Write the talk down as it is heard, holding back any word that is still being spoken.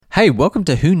Hey, welcome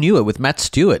to Who Knew It with Matt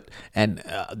Stewart. And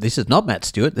this is not Matt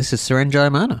Stewart, this is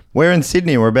Saranjay Mana. We're in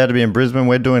Sydney. We're about to be in Brisbane.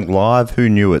 We're doing live Who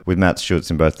Knew It with Matt Stewart's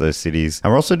in both those cities.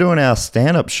 And we're also doing our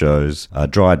stand-up shows,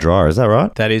 Dry, is that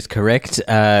right? That is correct.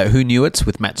 Who Knew It's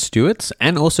with Matt Stewart's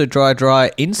and also Dry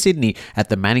in Sydney at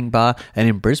the Manning Bar and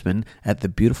in Brisbane at the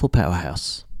beautiful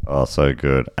Powerhouse. Oh, so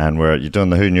good. And you're doing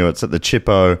the Who Knew It's at the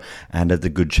Chippo and at the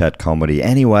Good Chat Comedy.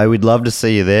 Anyway, we'd love to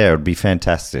see you there. It'd be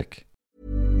fantastic.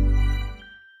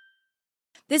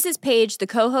 This is Paige, the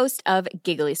co-host of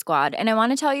Giggly Squad, and I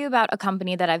want to tell you about a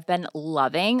company that I've been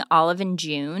loving, Olive &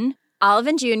 June.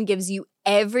 Olive & June gives you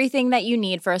everything that you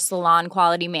need for a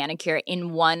salon-quality manicure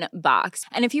in one box.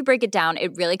 And if you break it down,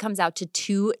 it really comes out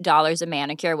to $2 a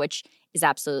manicure, which is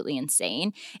absolutely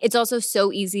insane. It's also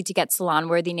so easy to get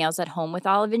salon-worthy nails at home with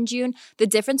Olive & June. The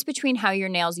difference between how your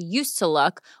nails used to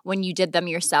look when you did them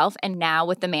yourself and now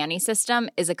with the Mani system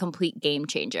is a complete game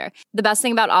changer. The best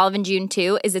thing about Olive & June,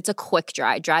 too, is it's a quick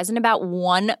dry. It dries in about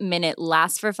 1 minute,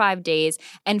 lasts for 5 days,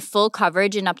 and full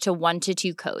coverage in up to 1 to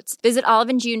 2 coats. Visit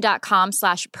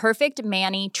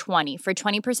oliveandjune.com/perfectmani20 for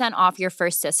 20% off your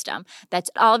first system. That's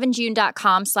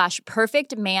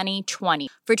oliveandjune.com/perfectmani20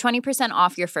 for 20%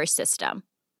 off your first system.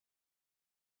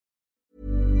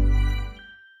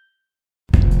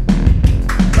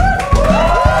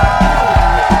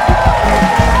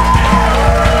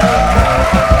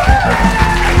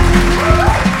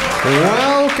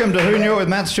 Welcome to Who Knew It with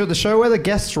Matt Stewart, the show where the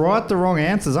guests write the wrong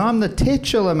answers. I'm the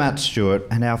titular Matt Stewart,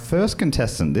 and our first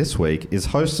contestant this week is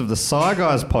host of the Sci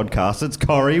Guys podcast. It's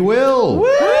Corry Will. Woo!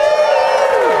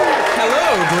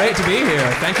 Hello, great to be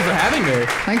here. Thank you for having me.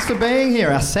 Thanks for being here.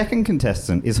 Our second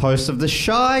contestant is host of the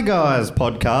Shy Guys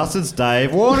podcast. It's Dave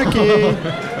Warneke.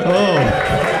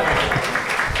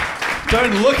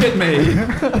 Don't look at me.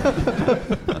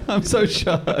 I'm so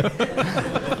shy.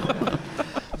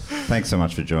 Thanks so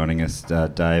much for joining us,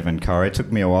 Dave and Corry. It took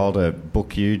me a while to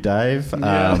book you, Dave.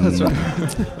 Yeah, that's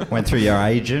right. Went through your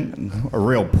agent. A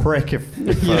real prick.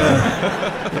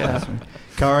 Yeah.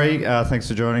 Corry, thanks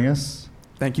for joining us.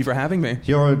 Thank you for having me.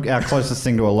 You're our closest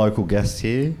thing to a local guest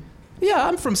here. Yeah,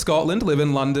 I'm from Scotland, live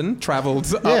in London,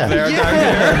 travelled up there, down here.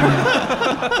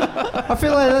 I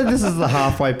feel like this is the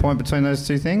halfway point between those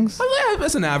two things. Oh, yeah,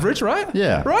 that's an average, right?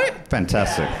 Yeah. Right?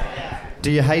 Fantastic. Do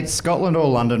you hate Scotland or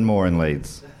London more in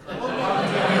Leeds?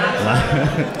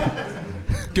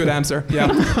 Good answer,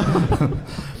 yeah.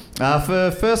 For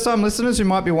first-time listeners who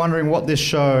might be wondering what this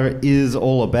show is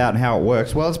all about and how it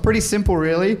works, well, it's pretty simple,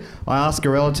 really. I ask a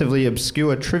relatively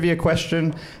obscure trivia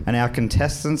question, and our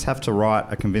contestants have to write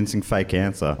a convincing fake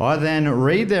answer. I then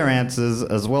read their answers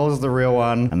as well as the real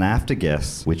one, and they have to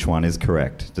guess which one is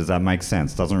correct. Does that make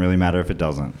sense? Doesn't really matter if it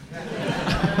doesn't.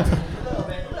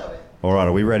 All right,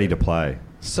 are we ready to play?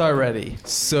 So ready.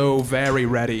 So very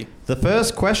ready. The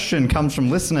first question comes from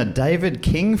listener David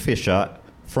Kingfisher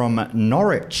from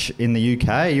Norwich in the UK.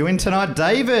 Are you in tonight,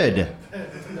 David?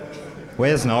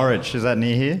 Where's Norwich? Is that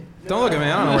near here? Don't look at me,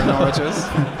 I don't know where Norwich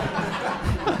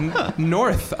is.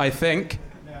 North, I think.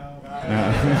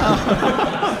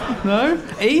 No?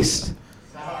 East?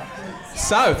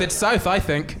 South. It's south, I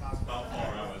think.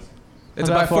 It's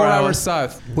about 4 hours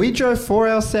south. We drove 4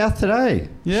 hours south today.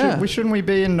 Yeah. Shouldn't we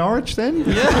be in Norwich then?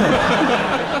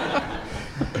 Yeah.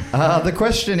 The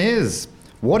question is,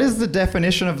 what is the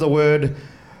definition of the word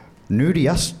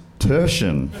nudius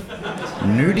tertian?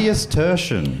 Nudius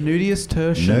tertian. Nudius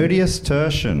tertian. Nudius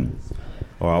tertian.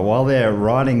 All right, while they're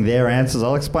writing their answers,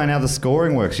 I'll explain how the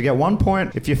scoring works. You get 1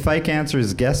 point if your fake answer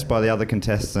is guessed by the other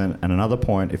contestant, and another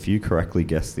point if you correctly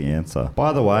guess the answer.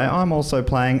 By the way, I'm also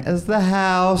playing as the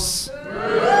house.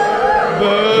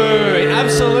 Boo! It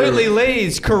absolutely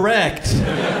leads. Correct.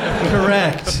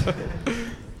 Correct.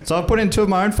 So I've put in 2 of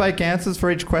my own fake answers for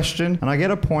each question, and I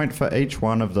get a point for each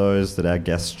one of those that our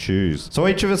guests choose. So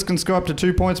each of us can score up to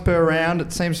 2 points per round.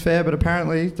 It seems fair, but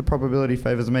apparently the probability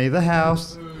favours me, the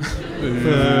house.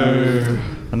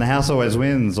 And the house always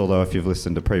wins, although if you've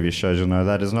listened to previous shows, you'll know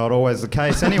that is not always the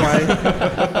case. Anyway,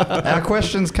 our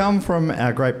questions come from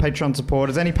our great Patreon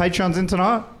supporters. Any Patreons in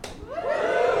tonight?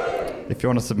 If you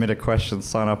want to submit a question,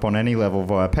 sign up on any level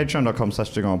via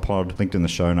patreon.com/JigOnPod, linked in the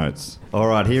show notes. All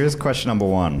right, here is question number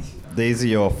 1. These are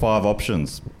your 5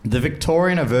 options. The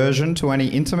Victorian aversion to any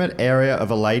intimate area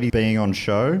of a lady being on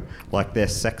show, like their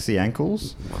sexy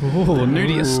ankles. Ooh,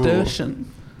 nudius tertian.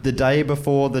 The day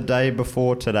before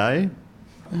today.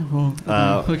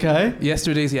 Okay.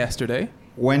 Yesterday's yesterday.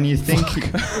 When you think...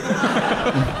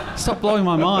 Stop blowing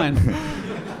my mind.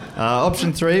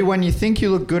 Option 3, when you think you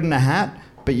look good in a hat,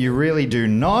 but you really do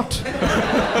not.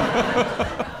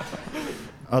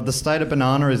 The state a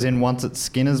banana is in once its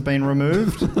skin has been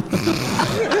removed.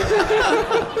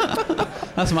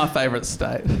 That's my favourite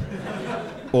state.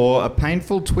 Or a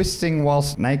painful twisting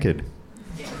whilst naked.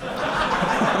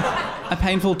 A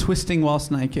painful twisting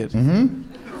whilst naked. Mm-hmm.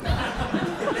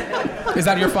 Is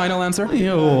that your final answer?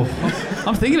 Ew.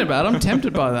 I'm thinking about it. I'm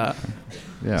tempted by that.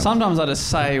 Yeah. Sometimes I just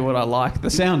say what I like the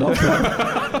sound of.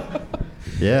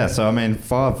 Yeah, so I mean,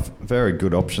 5 very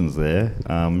good options there.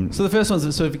 So the first one's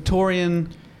Victorian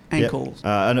ankles.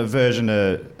 And a version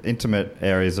of intimate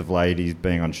areas of ladies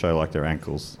being on show like their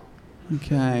ankles.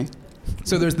 Okay.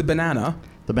 So there's the banana.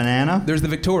 The banana. There's the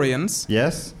Victorians.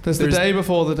 Yes. There's the day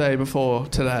before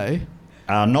today.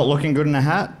 Not looking good in a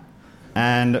hat.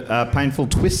 And painful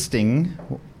twisting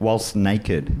whilst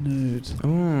naked. Nude.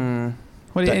 Mm.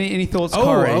 What? Any thoughts,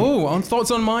 Corry? On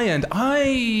thoughts on my end.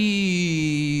 I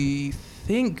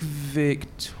think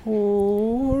Victorian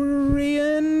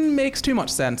makes too much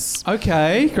sense.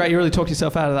 Okay, great. You really talked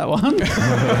yourself out of that one.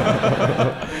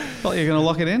 Thought you were going to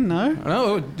lock it in, no?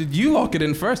 No, did you lock it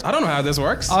in first? I don't know how this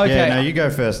works. Okay. Yeah, no, you go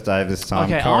first, Dave, this time.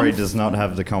 Okay, Corey does not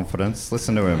have the confidence.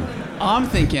 Listen to him. I'm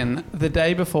thinking the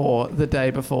day before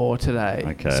today.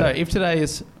 Okay. So if today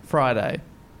is Friday,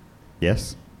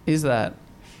 Yes? is that...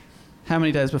 How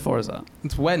many days before is that?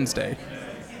 It's Wednesday.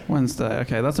 Wednesday.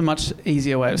 Okay, that's a much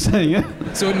easier way of saying it.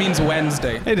 So it means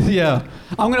Wednesday. Yeah.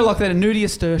 I'm going to lock that in.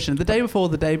 Nudiesturtian. The day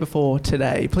before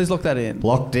today. Please lock that in.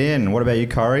 Locked in. What about you,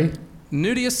 Corey?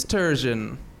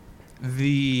 Nudiesturtian.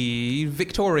 The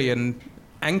Victorian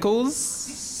ankles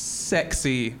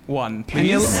sexy one,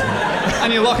 please.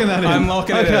 And you're locking that in? I'm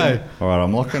locking it in. All right,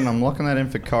 I'm locking that in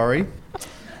for Corey.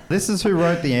 This is who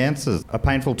wrote the answers. A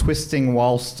painful twisting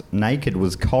whilst naked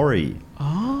was Corey.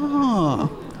 Ah.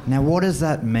 Now, what does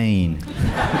that mean?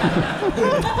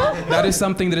 That is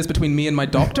something that is between me and my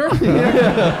doctor.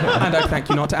 And I thank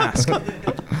you not to ask.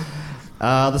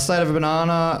 The state of a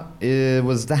banana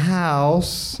was the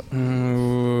house.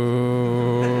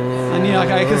 And yeah,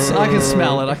 I could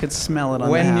smell it. I could smell it on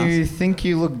When the house. you think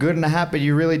you look good in a hat, but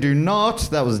you really do not.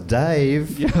 That was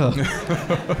Dave. Yeah.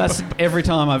 That's every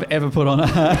time I've ever put on a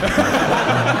hat.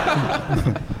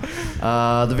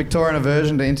 The Victorian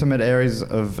aversion to intimate areas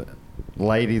of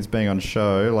ladies being on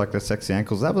show, like their sexy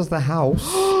ankles. That was the house.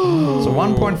 So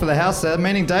 1 point for the house there,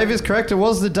 meaning Dave is correct. It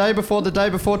was the day before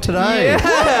today. Yeah.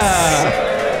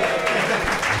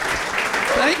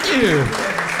 Thank you.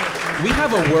 We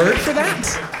have a word for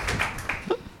that?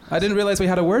 I didn't realize we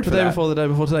had a word for that. The day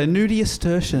before today.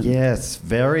 Nudiesturtian. Yes,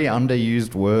 very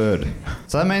underused word.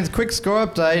 So that means quick score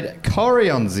update.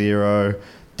 Corey on 0,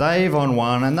 Dave on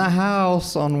 1, and the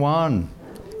house on 1.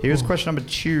 Here's question number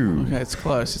 2. Okay, it's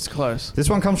close. This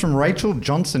one comes from Rachel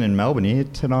Johnson in Melbourne. Here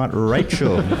tonight,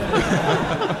 Rachel.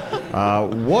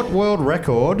 What world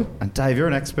record, and Dave, you're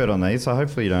an expert on these, so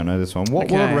hopefully you don't know this one. What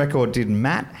world record did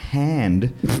Matt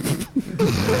Hand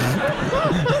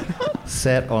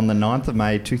set on the 9th of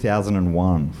May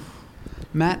 2001?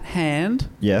 Matt Hand.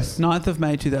 Yes. 9th of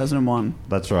May 2001.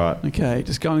 That's right. Okay,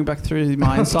 just going back through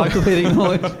my encyclopedic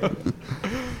knowledge.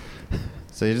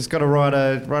 So you just got to write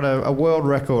a world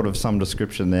record of some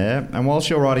description there. And whilst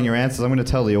you're writing your answers, I'm going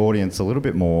to tell the audience a little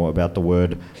bit more about the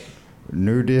word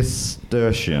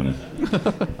nudiesturtian.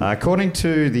 According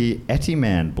to the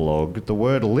Ettyman blog, the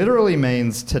word literally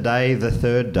means today the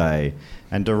third day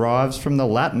and derives from the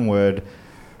Latin word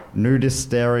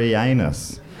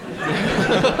nudisterianus,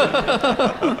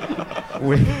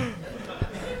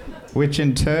 which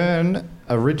in turn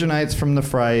originates from the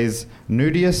phrase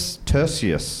nudius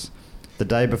tertius, the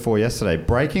day before yesterday.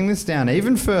 Breaking this down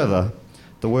even further,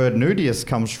 the word nudius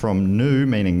comes from nu,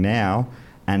 meaning now,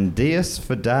 and dies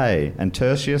for day, and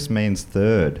tertius means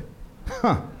third.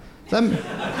 Huh. So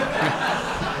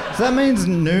that means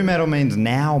nu metal means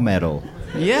now metal.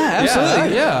 Yeah,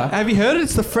 absolutely. Yeah. Have you heard it?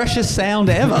 It's the freshest sound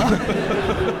ever.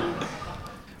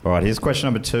 All right, here's question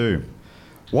number 2.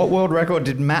 What world record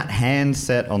did Matt Hand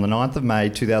set on the 9th of May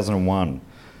 2001?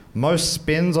 Most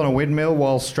spins on a windmill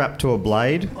while strapped to a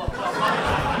blade.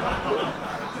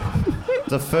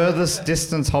 The furthest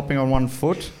distance hopping on 1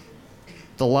 foot.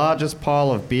 The largest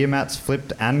pile of beer mats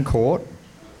flipped and caught.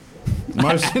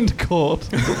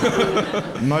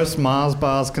 Most Mars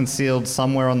bars concealed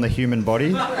somewhere on the human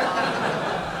body.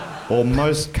 Or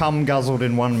most cum guzzled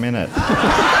in 1 minute.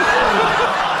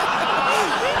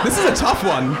 This is a tough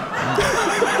one.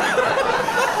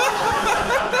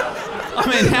 I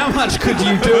mean, how much could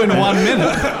you do in 1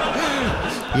 minute?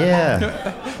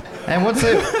 Yeah. And what's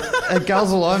a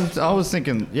guzzle? I was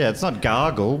thinking, yeah, it's not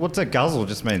gargle. What's a guzzle?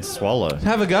 Just means swallow.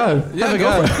 Have a go. Yeah, Have a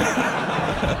go go. for it.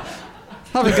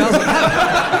 Have a guzzle.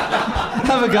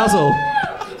 Have a guzzle.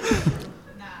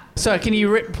 So can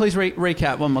you please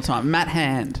recap one more time? Matt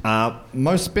Hand.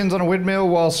 Most spins on a windmill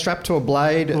while strapped to a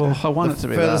blade. Oh, I want it to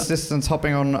be that. Furthest distance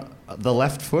hopping on the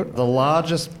left foot. The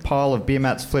largest pile of beer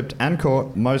mats flipped and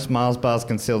caught. Most Mars bars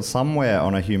concealed somewhere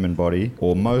on a human body.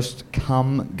 Or most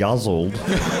cum guzzled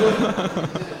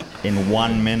in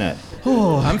 1 minute.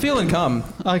 Oh, I'm feeling cum.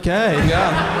 okay.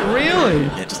 Yeah. Really?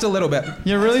 Yeah, just a little bit.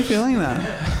 You're really feeling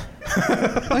that?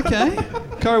 Okay.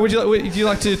 Corey, would you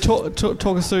like to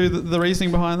talk us through the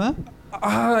reasoning behind that?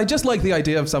 I just like the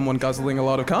idea of someone guzzling a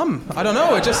lot of cum. I don't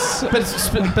know. It just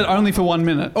But only for 1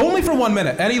 minute. only for 1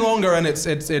 minute. Any longer, and it's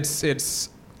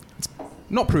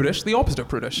not prudish. The opposite of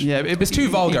prudish. Yeah, it's too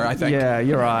vulgar. I think. Yeah,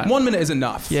 you're right. 1 minute is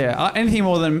enough. Yeah, anything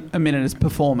more than a minute is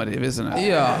performative, isn't it?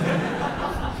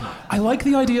 Yeah. I like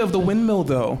the idea of the windmill,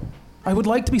 though. I would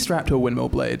like to be strapped to a windmill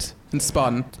blade and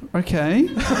spun. Okay.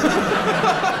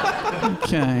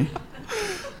 Okay.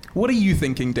 What are you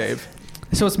thinking, Dave?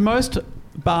 So it's most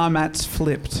bar mats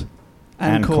flipped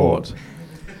and caught.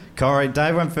 Corey,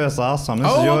 Dave went first last time.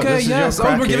 This is yes. your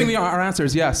crack We're giving here. our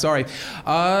answers. Yeah, sorry.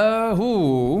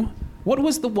 What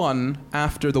was the one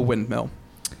after the windmill?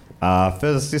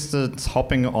 Furthest distance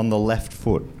hopping on the left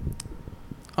foot.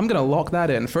 I'm going to lock that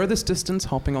in. Furthest distance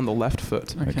hopping on the left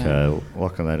foot. Okay,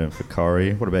 locking that in for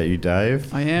Corey. What about you,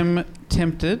 Dave? I am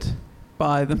tempted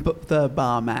by the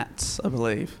bar mats, I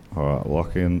believe. All right,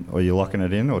 lock in. Are you locking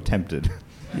it in or tempted?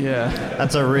 Yeah.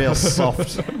 That's a real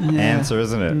soft answer,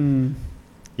 isn't it?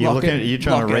 You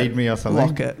trying to read me or something?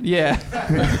 Lock it. Yeah.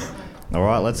 All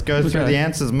right, let's go through the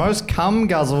answers. Most cum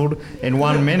guzzled in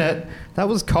 1 minute. That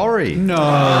was Corey. No.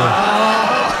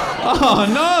 Oh,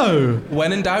 no.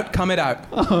 When in doubt, cum it out.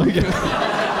 Oh, okay.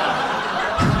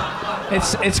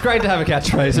 It's great to have a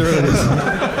catchphrase. It really is.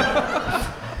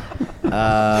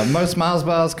 Most Mars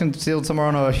bars concealed somewhere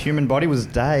on a human body was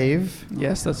Dave.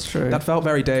 Yes, that's true. That felt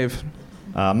very Dave.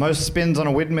 Most spins on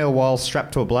a windmill while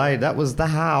strapped to a blade. That was the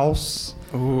house.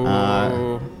 Ooh. I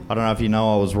don't know if you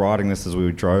know, I was writing this as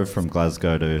we drove from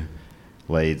Glasgow to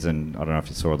Leeds, and I don't know if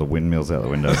you saw the windmills out the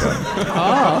window,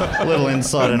 but a little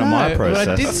insight into my process.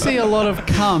 But I did see a lot of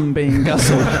cum being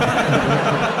guzzled.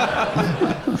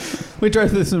 We drove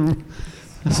through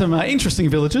some interesting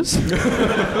villages,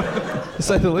 to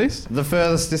say the least. The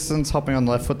furthest distance hopping on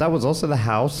the left foot, that was also the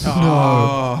house.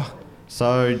 Oh.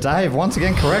 So, Dave, once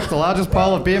again correct. The largest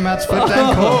pile of beer mats flipped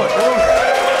and caught.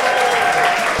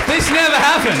 This never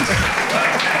happens.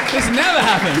 This never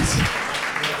happens.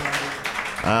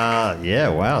 Yeah,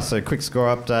 wow. So, quick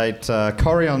score update.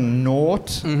 Corey on 0.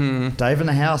 Mm-hmm. Dave in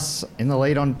the house in the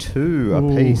lead on 2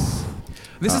 apiece.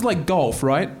 This is like golf,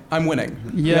 right? I'm winning.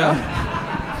 Yeah.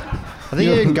 I think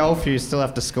in golf you still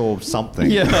have to score something.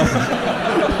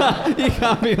 Yeah. You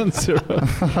can't be on 0.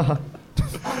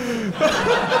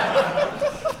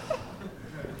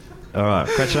 All right,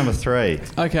 question number 3.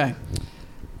 Okay.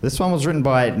 This one was written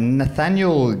by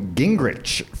Nathaniel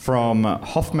Gingrich from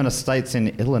Hoffman Estates in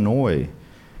Illinois.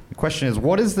 The question is,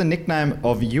 what is the nickname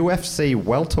of UFC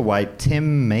welterweight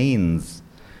Tim Means?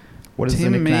 What is the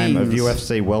nickname of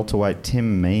UFC welterweight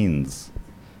Tim Means?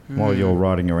 While you're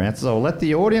writing your answers, I'll let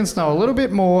the audience know a little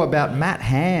bit more about Matt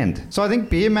Hand. So I think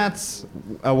beer mats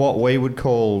are what we would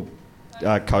call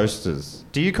coasters.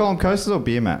 Do you call them coasters or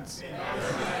beer mats?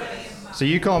 So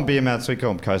you call them beer mats, we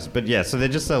call them coasters. But yeah, so they're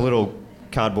just their little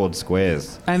cardboard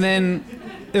squares. And then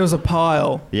there was a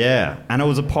pile. Yeah, and it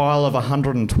was a pile of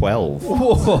 112.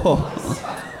 Whoa.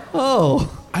 Oh.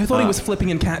 I thought he was flipping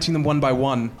and catching them one by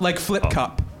one, like Flip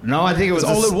Cup. No, I think it was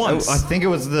all at once. I think it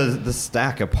was the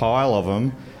stack, a pile of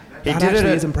them. He That did it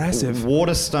actually at is impressive.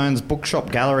 Waterstone's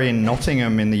Bookshop Gallery in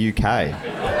Nottingham in the UK.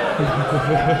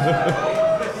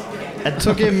 It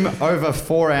took him over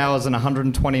 4 hours and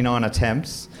 129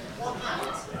 attempts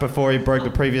before he broke the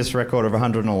previous record of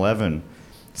 111.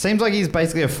 Seems like he's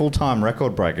basically a full-time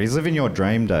record breaker. He's living your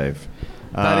dream, Dave.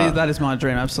 That is my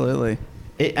dream, absolutely.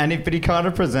 But he kind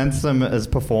of presents them as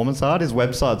performance art. His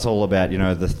website's all about,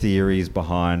 the theories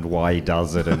behind why he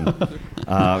does it, and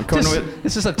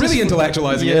It's just Really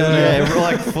intellectualizing it, isn't it? yeah,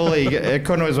 like fully.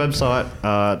 According to his website,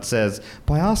 it says,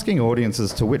 by asking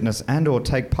audiences to witness and or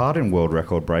take part in world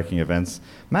record-breaking events,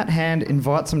 Matt Hand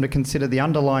invites them to consider the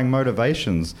underlying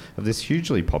motivations of this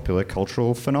hugely popular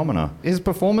cultural phenomena. His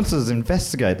performances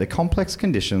investigate the complex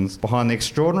conditions behind the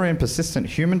extraordinary and persistent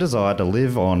human desire to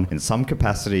live on in some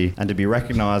capacity and to be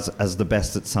recognised as the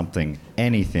best at something,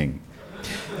 anything.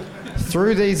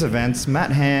 Through these events,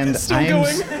 Matt Hand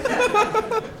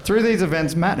Through these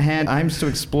events, Matt Hand aims to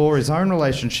explore his own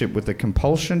relationship with the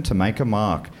compulsion to make a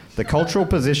mark, the cultural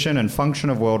position and function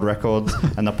of world records,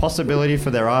 and the possibility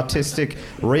for their artistic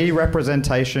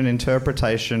re-representation,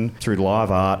 interpretation through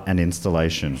live art and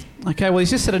installation. Okay, well,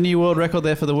 he's just set a new world record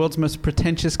there for the world's most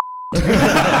pretentious.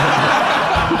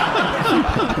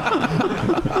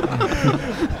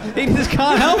 He just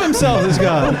can't help himself, this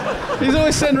guy. He's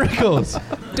always setting records.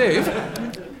 Dave,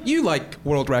 you like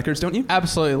world records, don't you?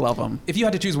 Absolutely love them. If you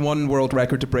had to choose one world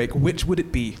record to break, which would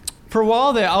it be? For a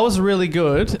while there, I was really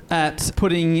good at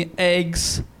putting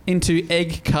eggs into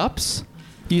egg cups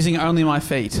using only my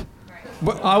feet.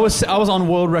 What? I was on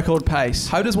world record pace.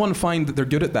 How does one find that they're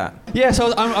good at that? Yeah,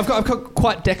 so I've got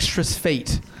quite dexterous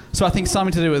feet. So I think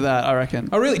something to do with that, I reckon.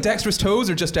 Oh, really? Dexterous toes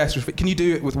or just dexterous feet? Can you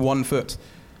do it with one foot?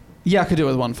 Yeah, I could do it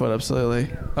with one foot, absolutely.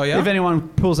 Oh, yeah? If anyone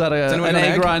pulls out an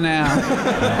egg right now,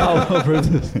 I'll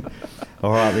prove this.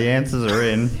 All right, the answers are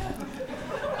in.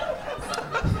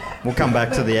 We'll come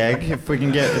back to the egg if we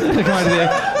can get.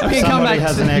 Somebody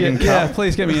has an egg and cup. Yeah,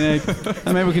 please get me an egg,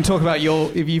 and maybe we can talk about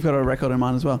if you've got a record in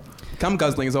mind as well. Cum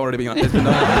guzzling has already been done.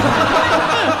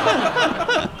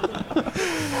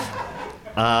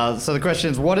 So the question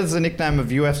is, what is the nickname of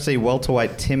UFC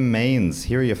welterweight Tim Means?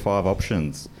 Here are your 5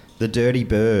 options: the Dirty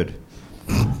Bird,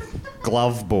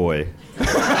 Glove Boy,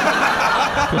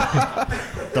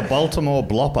 the Baltimore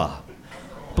Blopper,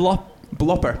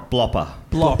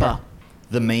 Blopper.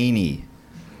 the Meanie,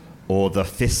 or the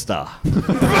Fister.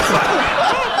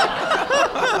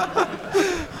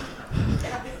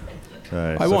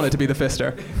 Okay, I want it to be the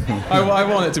fister. I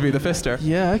want it to be the fister.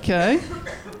 Yeah, okay.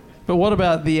 But what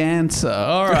about the answer?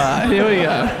 All right, here we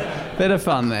go. Bit of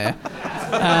fun there.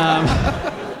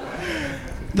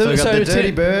 So we got the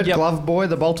Dirty Bird, yep. Glove Boy,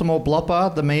 the Baltimore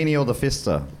Blopper, the Meanie, or the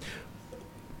Fister.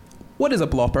 What is a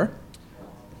blopper?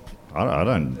 I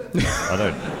don't.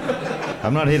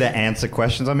 I'm not here to answer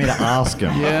questions. I'm here to ask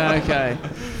them. Yeah, okay.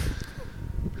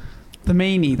 The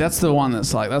Meanie, that's the one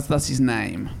that's his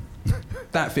name.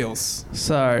 That feels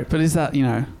So, but is that,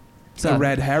 a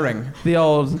red herring. The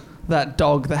old, that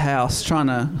dog, the house, trying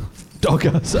to dog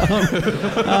us.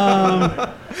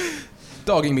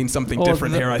 Dogging means something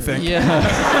different here, I think. Yeah.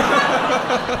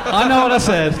 I know what I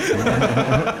said.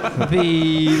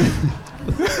 The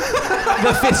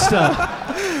Fister.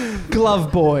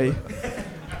 Glove Boy.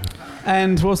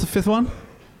 And what was the 5th one?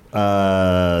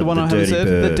 The one I haven't said?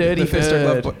 Bird. The Dirty The fister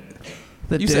Bird. glove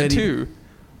boy. You said 2.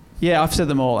 Yeah, I've said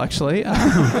them all, actually.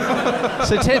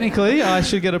 So technically, I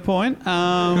should get a point.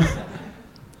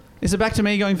 Is it back to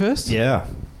me going first? Yeah.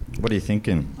 What are you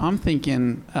thinking? I'm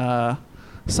thinking,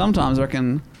 sometimes I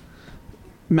reckon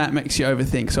Matt makes you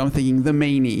overthink, so I'm thinking the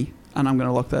Meanie, and I'm going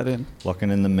to lock that in. Locking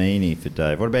in the Meanie for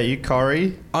Dave. What about you,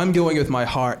 Corry? I'm going with my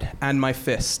heart and my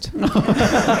fist. The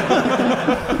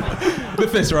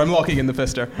fister. I'm locking in the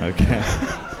fister. Okay.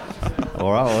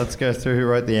 All right, well, let's go through who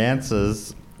wrote the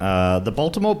answers. The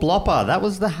Baltimore Blopper, that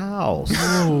was the house.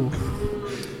 Ooh.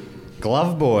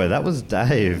 Glove Boy, that was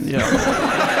Dave. Yeah.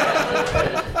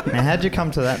 Now, how'd you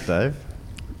come to that, Dave?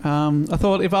 I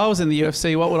thought if I was in the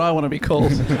UFC, what would I want to be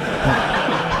called?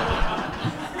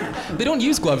 They don't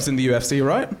use gloves in the UFC,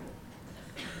 right?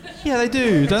 Yeah, they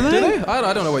do, don't they? Do they?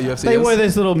 I don't know what UFC They is. wear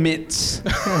those little mitts,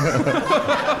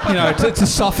 to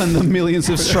soften the millions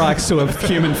of strikes to a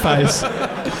human face.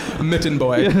 Mitten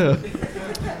boy. Yeah.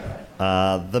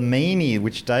 The Meanie,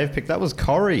 which Dave picked, that was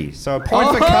Corry. So a point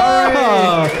for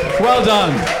Corry. Well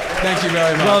done. Thank you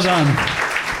very much. Well done.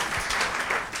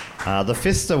 The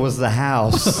Fister was the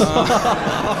house.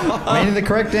 Meaning the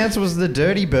correct answer was the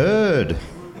Dirty Bird.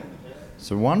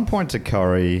 So 1 point to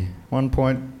Corry, 1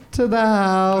 point to the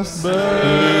house. Boo.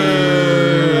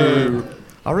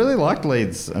 I really liked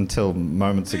Leeds until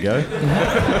moments ago.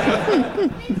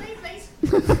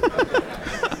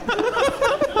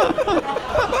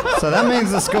 So that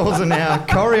means the scores are now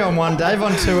Corry on 1, Dave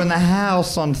on 2, and the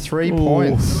house on 3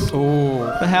 points. Ooh.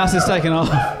 The house is taken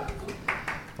off.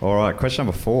 All right, question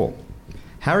number 4.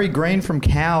 Harry Green from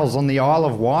Cowes on the Isle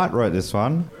of Wight wrote this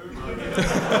one.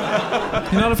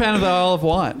 You're not a fan of the Isle of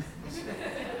Wight?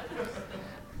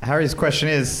 Harry's question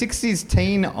is, 60s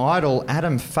teen idol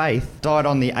Adam Faith died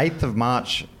on the 8th of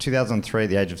March 2003 at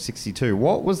the age of 62.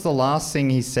 What was the last thing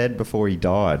he said before he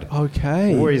died?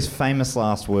 Okay. What were his famous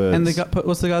last words? And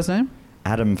what's the guy's name?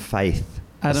 Adam Faith.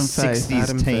 Adam Faith. 60s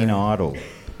Adam teen Faith. idol.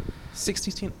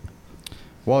 60s teen.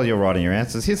 While you're writing your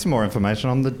answers, here's some more information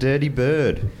on the Dirty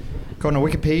Bird. According to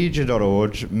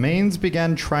Wikipedia.org, Means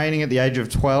began training at the age of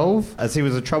 12 as he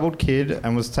was a troubled kid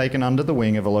and was taken under the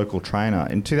wing of a local trainer.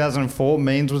 In 2004,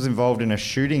 Means was involved in a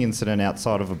shooting incident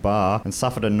outside of a bar and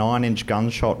suffered a 9-inch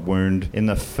gunshot wound in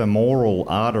the femoral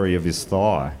artery of his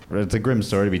thigh. It's a grim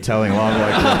story to be telling live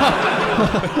like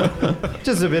that.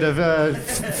 Just a bit of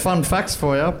fun facts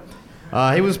for you.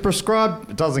 He was prescribed...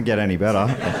 It doesn't get any better.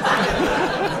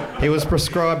 He was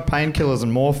prescribed painkillers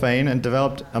and morphine and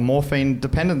developed a morphine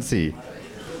dependency.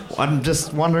 I'm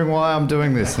just wondering why I'm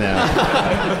doing this now.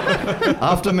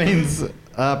 After Means'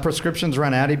 prescriptions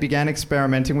ran out, he began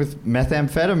experimenting with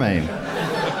methamphetamine.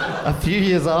 A few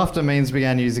years after Means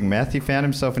began using meth, he found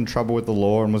himself in trouble with the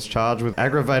law and was charged with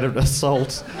aggravated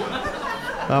assault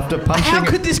after punching... How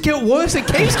could this get worse? It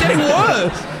keeps getting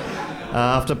worse.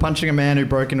 After punching a man who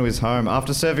broke into his home.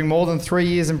 After serving more than 3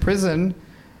 years in prison,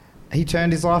 he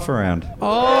turned his life around.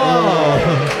 Oh.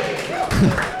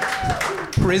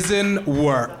 Prison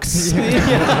works. You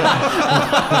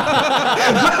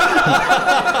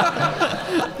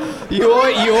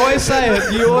always say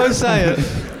it. You always say it.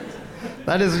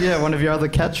 That is, one of your other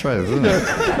catchphrases, isn't it?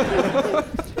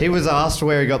 He was asked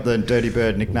where he got the Dirty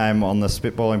Bird nickname on the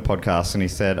Spitballing podcast, and he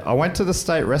said, "I went to the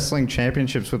state wrestling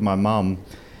championships with my mum,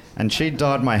 and she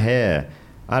dyed my hair.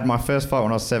 I had my first fight when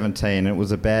I was 17, and it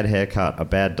was a bad haircut, a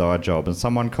bad dye job, and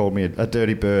someone called me a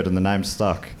dirty bird, and the name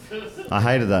stuck. I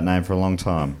hated that name for a long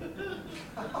time."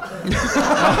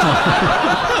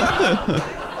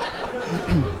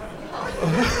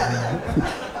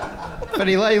 But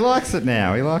he likes it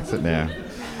now. He likes it now.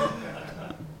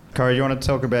 Corey, you want to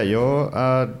talk about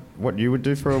your what you would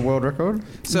do for a world record?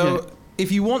 So,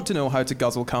 if you want to know how to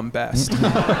guzzle cum best,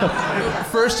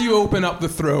 first you open up the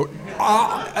throat.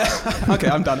 Okay,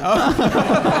 I'm done.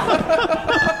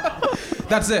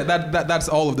 That's it. That's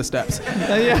all of the steps.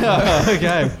 Yeah.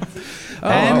 Okay.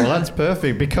 Well, that's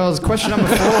perfect, because question number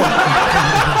 4.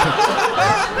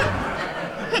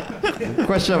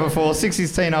 Question number 4.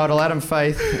 60s teen idol Adam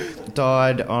Faith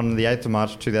died on the 8th of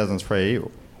March 2003.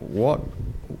 What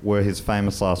were his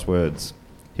famous last words?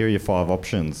 Here are your 5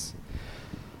 options.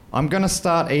 "I'm going to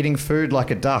start eating food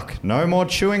like a duck. No more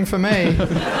chewing for me."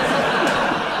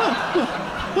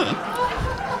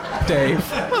 Dave.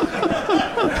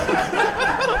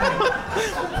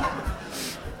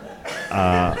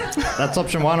 That's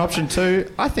option 1. Option 2,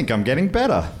 "I think I'm getting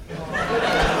better."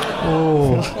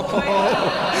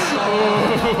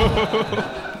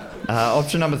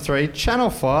 Option number 3, Channel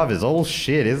 5 is all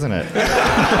shit, isn't it?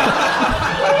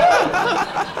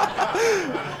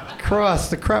 Christ,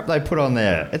 the crap they put on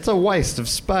there. It's a waste of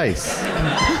space.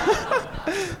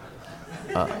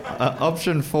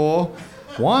 Option 4,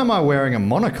 "Why am I wearing a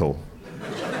monocle?"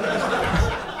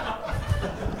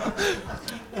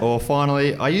 Or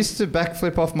finally, "I used to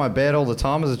backflip off my bed all the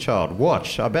time as a child.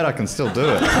 Watch, I bet I can still do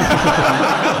it."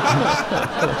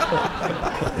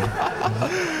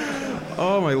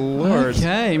 Oh my lord.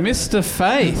 Okay, Mr.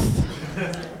 Faith.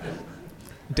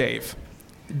 Dave.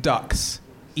 Ducks.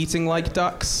 Eating like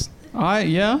ducks? I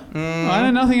know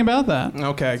nothing about that.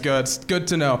 Okay, good. Good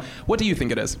to know. What do you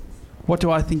think it is? What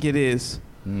do I think it is?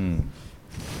 Any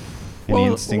What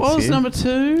instincts was here? number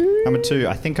 2? Number 2,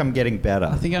 "I think I'm getting better."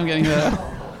 I think I'm getting better.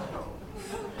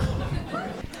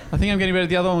 I think I'm getting better.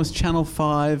 The other one was Channel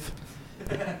 5.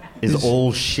 Is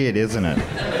all shit, isn't it?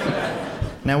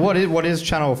 Now, what is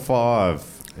Channel 5?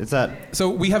 Is that... So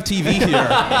we have TV here.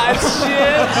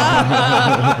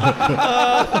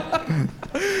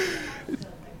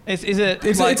 Is it?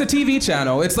 It's a TV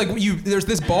channel. It's like there's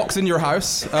this box in your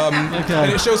house, and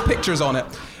it shows pictures on it.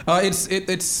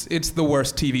 It's the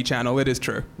worst TV channel. It is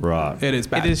true. Right. It is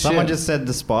bad. It is Someone shit. just said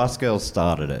the Spice Girls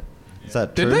started it. Is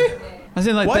that true? Did they? As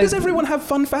in, like, Why does everyone have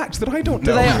fun facts that I don't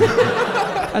know?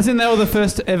 As in, they were the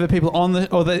first ever people on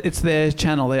it's their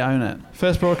channel. They own it.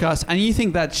 First broadcast, and you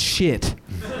think that's shit?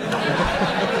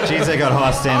 Jeez, they got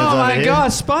high standards Oh over my here.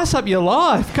 God! Spice up your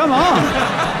life. Come on,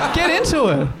 get into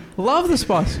it. Love the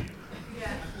spice.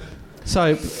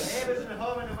 So.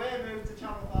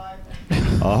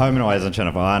 Oh, Home and Away is on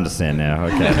Channel 5. I understand now.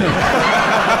 Okay.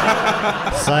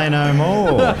 Say no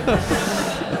more.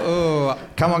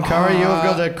 Come on, Corey. You've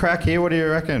got the crack here. What do you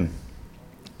reckon?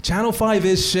 Channel 5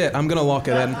 is shit. I'm gonna lock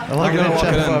it in. I like it. Channel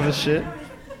 5 is shit.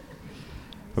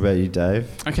 What about you, Dave?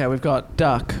 Okay, we've got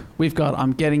Duck. We've got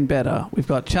I'm Getting Better. We've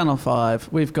got Channel 5.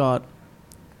 We've got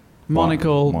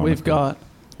Monocle. We've got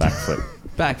Backflip.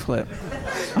 Backflip.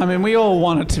 I mean, we all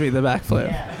want it to be the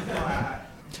backflip.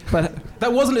 But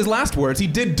That wasn't his last words. He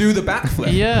did do the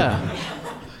backflip. yeah.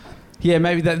 Yeah,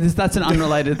 maybe that's an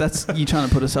unrelated. That's you trying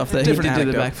to put us off there. Different He did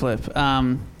do the anecdote.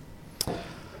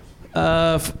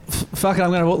 backflip. Fuck it,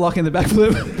 I'm going to lock in the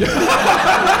backflip.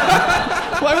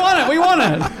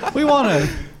 We want it.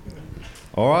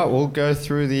 All right, we'll go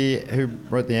through who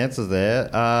wrote the answers there.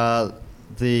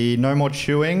 The no more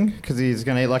chewing because he's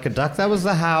going to eat like a duck. That was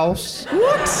the house.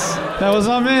 What? That was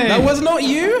not me. That was not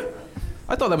you?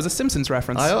 I thought that was a Simpsons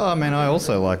reference. I mean, I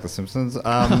also like The Simpsons.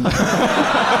 I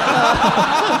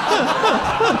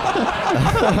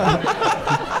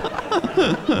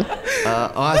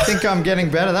think I'm getting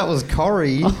better. That was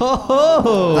Corry.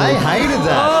 Oh. They hated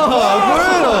that. Oh,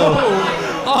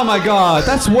 brutal. Oh, my God.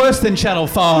 That's worse than Channel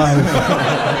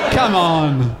 5. Come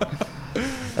on.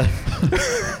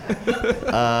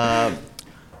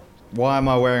 Why am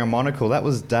I wearing a monocle? That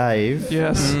was Dave.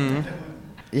 Yes.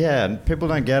 Yeah, people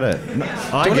don't get it.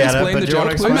 I you get it, explain but the do you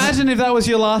want to joke, explain? Imagine if that was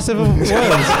your last ever words.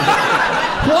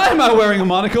 Why am I wearing a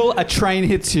monocle? A train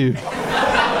hits you.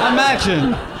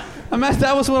 Imagine.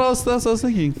 That was what I was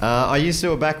thinking. I used to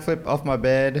do a backflip off my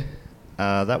bed.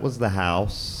 That was the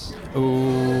house.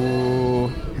 Ooh.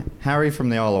 Harry from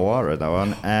the Isle of Wight wrote that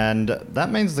one. And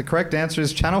that means the correct answer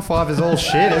is Channel 5 is all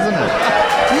shit, isn't it?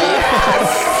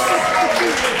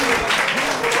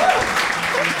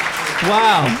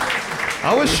 Wow.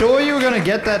 I was sure you were going to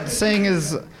get that, seeing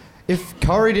as if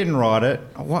Corry didn't write it,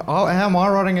 how am I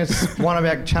writing one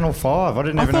about Channel 5? I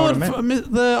didn't even know what it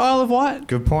meant. The Isle of Wight.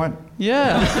 Good point.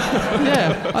 Yeah.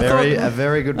 Yeah. A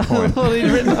very good I point. thought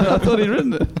he'd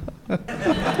written it.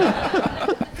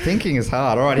 Thinking is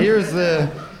hard. All right, here is the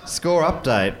score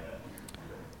update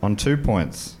on 2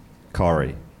 points,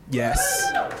 Corry.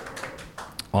 Yes.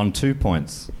 On 2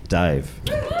 points, Dave.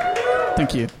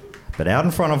 Thank you. But out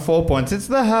in front of 4 points, it's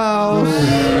the house.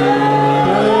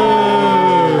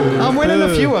 I'm winning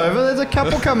a few over. There's a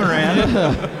couple coming around.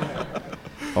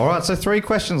 All right, so 3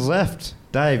 questions left.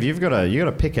 Dave, you got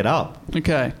to pick it up.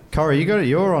 Okay. Corry,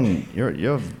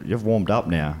 you've warmed up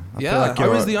now. I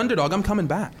was the underdog. I'm coming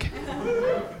back.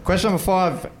 Question number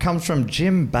 5 comes from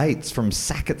Jim Bates from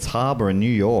Sackett's Harbour in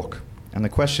New York. And the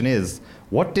question is,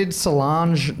 what did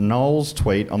Solange Knowles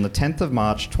tweet on the 10th of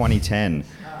March 2010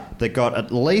 that got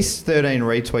at least 13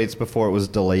 retweets before it was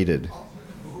deleted?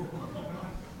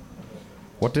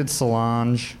 What did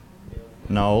Solange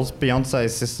Knowles,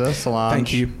 Beyonce's sister, Solange...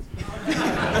 Thank you.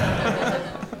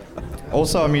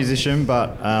 Also a musician,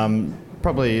 but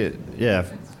probably,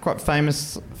 quite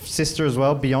famous sister as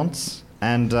well, Beyonce.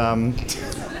 And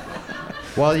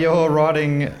while you're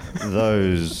writing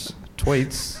those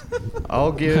tweets,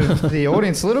 I'll give the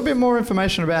audience a little bit more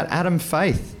information about Adam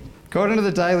Faith. According to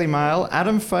the Daily Mail,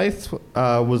 Adam Faith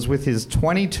was with his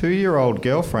 22-year-old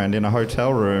girlfriend in a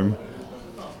hotel room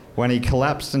when he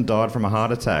collapsed and died from a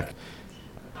heart attack.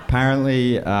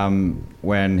 Apparently,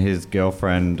 when his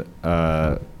girlfriend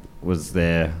was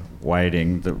there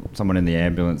waiting, someone in the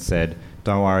ambulance said,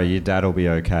 "Don't worry, your dad will be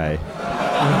okay."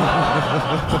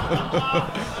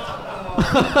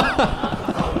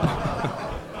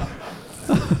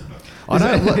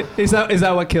 Is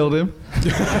that what killed him?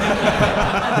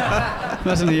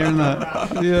 Imagine hearing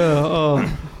that. Yeah. Oh.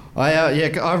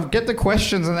 I get the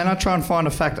questions and then I try and find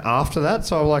a fact after that.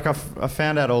 So I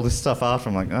found out all this stuff after.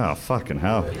 I'm like, oh fucking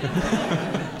hell!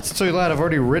 It's too late. I've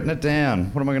already written it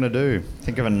down. What am I going to do?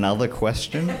 Think of another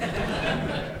question?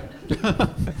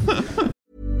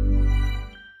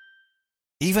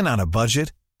 Even on a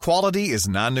budget, quality is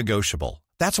non-negotiable.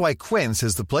 That's why Quince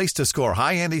is the place to score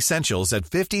high-end essentials at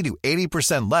 50 to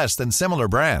 80% less than similar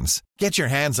brands. Get your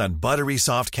hands on buttery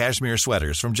soft cashmere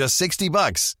sweaters from just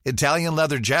 $60, Italian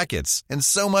leather jackets, and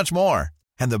so much more.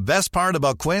 And the best part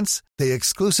about Quince, they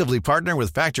exclusively partner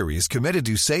with factories committed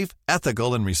to safe,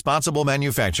 ethical, and responsible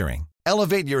manufacturing.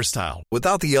 Elevate your style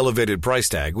without the elevated price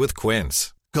tag with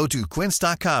Quince. Go to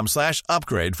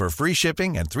quince.com/upgrade for free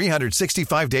shipping and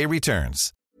 365-day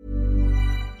returns.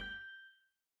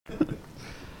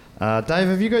 Dave,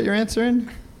 have you got your answer in?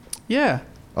 Yeah.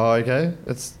 Oh, okay.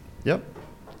 Yep.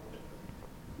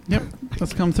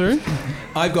 Let's come through.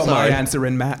 I've got my answer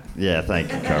in, Matt. Yeah, thank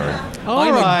you, Corry.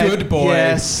 I'm a good boy.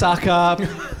 Yeah, suck up.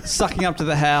 Sucking up to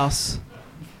the house.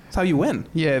 That's how you win.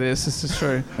 Yeah, it is. This is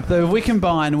true. Though if we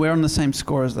combine, we're on the same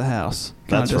score as the house.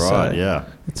 Can I That's just right, say? yeah.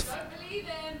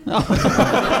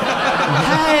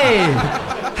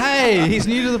 Hey, he's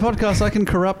new to the podcast. I can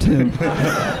corrupt him.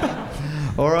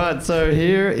 All right, so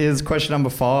here is question number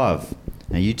 5.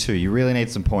 Now, you two, you really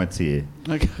need some points here.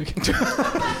 Okay.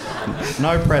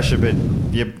 No pressure, but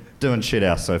you're doing shit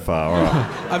out so far. All right.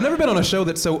 I've never been on a show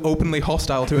that's so openly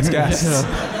hostile to its guests.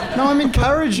 No, I'm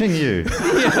encouraging you.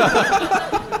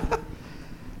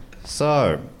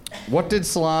 So, what did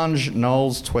Solange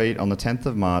Knowles tweet on the 10th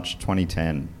of March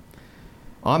 2010?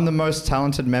 "I'm the most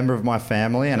talented member of my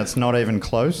family, and it's not even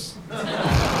close."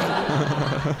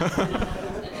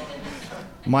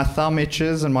 My thumb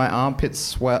itches and my armpits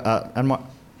swell, and my...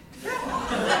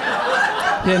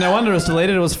 Yeah, no wonder it was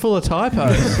deleted. It was full of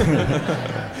typos.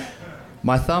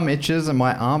 My thumb itches and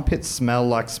my armpits smell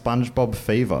like SpongeBob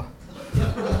fever.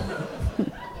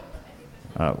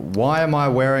 Why am I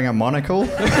wearing a monocle?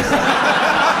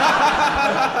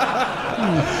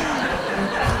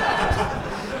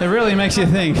 It really makes you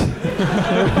think.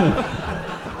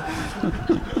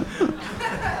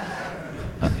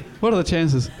 What are the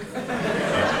chances?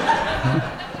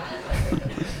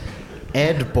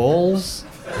 Ed Balls.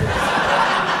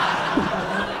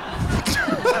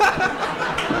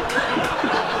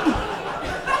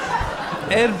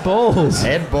 Ed Balls.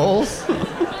 Ed Balls.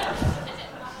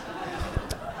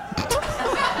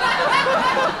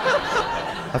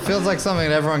 It feels like something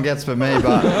that everyone gets but me,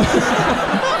 but...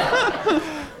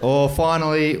 Or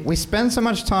finally, we spend so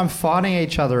much time fighting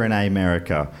each other in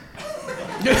America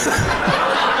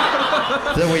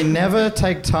that we never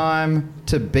take time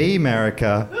to be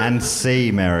America and see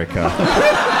America.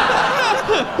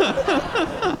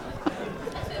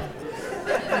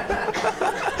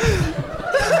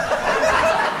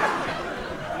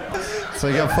 So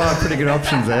you got 5 pretty good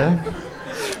options there.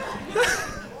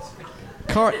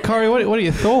 Corry, what are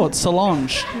your thoughts?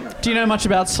 Solange. Do you know much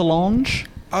about Solange?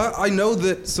 I know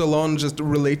that Solange is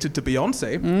related to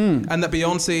Beyonce, and that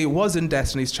Beyonce was in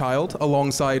Destiny's Child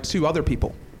alongside 2 other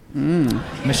people.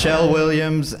 Michelle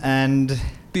Williams and...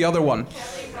 The other one.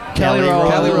 Kelly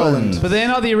Rowland. But they're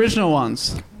not the original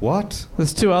ones. What?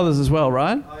 There's 2 others as well,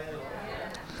 right?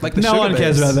 Like the No one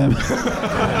cares about them.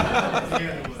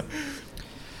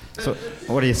 So,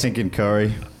 what are you thinking,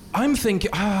 Corey? I'm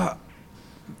thinking... I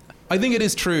think it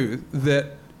is true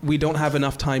that we don't have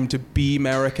enough time to be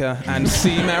America and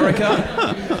see America.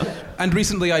 And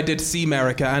recently I did see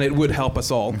America, and it would help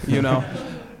us all, you know.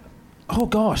 Oh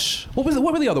gosh, what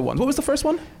were the other ones? What was the first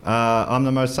one? I'm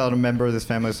the most talented member of this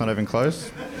family. It's not even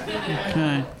close.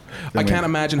 Okay. I can't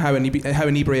imagine how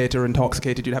inebriated or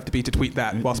intoxicated you'd have to be to tweet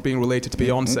that whilst being related to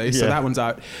Beyonce. So that one's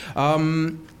out.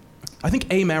 I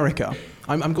think America.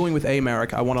 I'm going with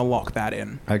America. I want to lock that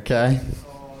in. Okay.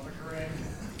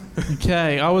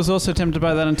 Okay, I was also tempted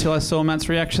by that until I saw Matt's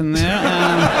reaction there.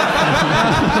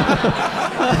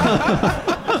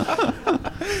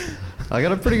 I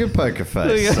got a pretty good poker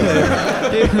face.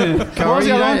 So.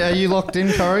 Corey, are you locked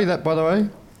in, Corey? That, by the way?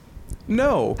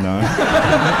 No. No.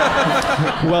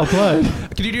 Well played.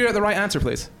 Could you do the right answer,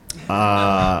 please? No,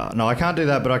 I can't do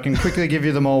that, but I can quickly give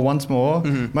you them all once more.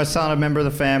 Most talented member of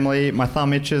the family. My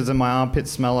thumb itches and my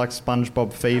armpits smell like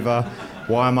SpongeBob fever.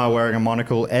 Why am I wearing a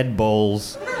monocle? Ed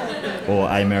Balls. Or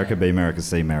A America, B America,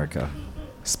 C America.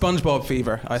 SpongeBob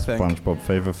fever, I think. SpongeBob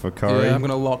fever for Corey. Yeah, I'm going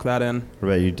to lock that in. What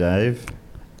about you, Dave?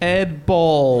 Ed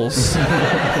Balls.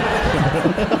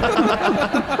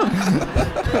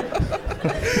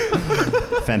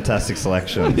 Fantastic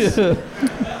selections.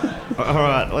 All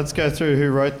right, let's go through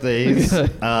who wrote these.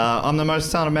 I'm the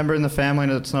most talented member in the family,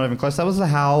 and it's not even close. That was the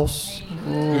house.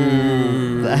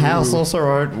 Ooh. The house also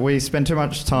wrote, we spend too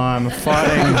much time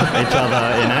fighting each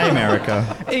other in America.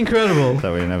 Incredible.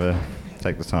 That we never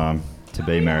take the time to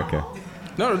be America.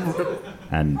 No.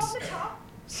 And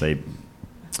see.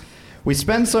 We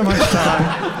spend so much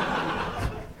time...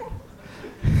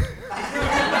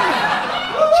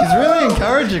 She's really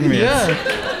encouraging me. Yeah.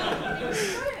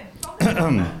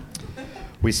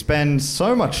 We spend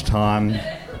so much time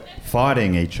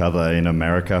fighting each other in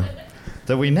America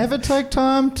that we never take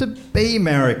time to be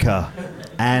America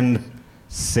and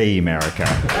see America.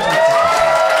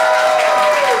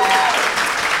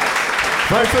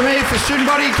 Vote for me for Student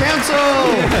Body Council!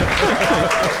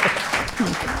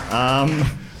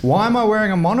 Why am I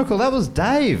wearing a monocle? That was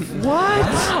Dave. What?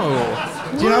 Oh.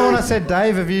 Do you know when I said,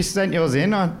 Dave, have you sent yours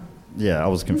in? I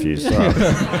was confused.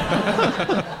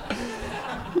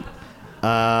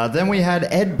 Then we had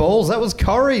Ed Balls. That was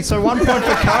Corry. So 1 point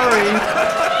for Corry.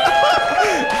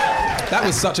 That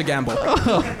was such a gamble.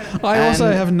 I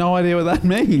also have no idea what that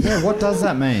means. Yeah, what does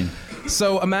that mean?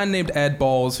 So a man named Ed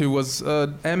Balls, who was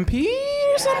MP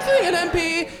or something, an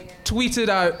MP, tweeted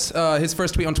out, his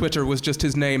first tweet on Twitter was just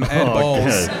his name, Ed Balls.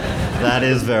 Good. That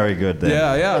is very good then.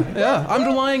 Yeah. I'm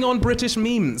relying on British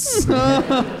memes.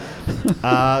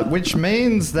 Which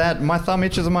means that my thumb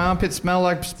itches and my armpits smell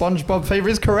like SpongeBob fever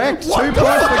is correct. 2 points for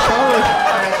Corey.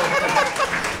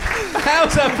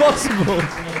 How's that possible?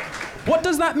 What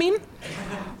does that mean?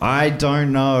 I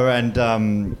don't know, and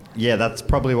that's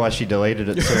probably why she deleted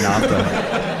it soon after.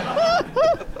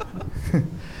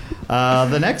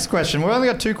 The next question, we've only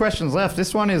got 2 questions left.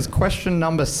 This one is question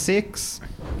number 6,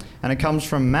 and it comes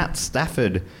from Matt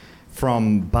Stafford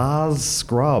from Bars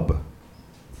Scrub.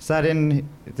 Is that in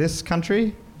this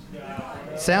country?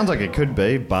 Sounds like it could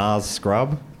be. Bars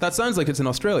Scrub. That sounds like it's in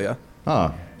Australia.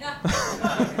 Oh.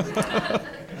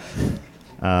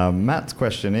 Matt's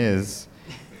question is,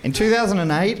 in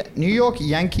 2008, New York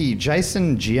Yankee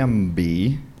Jason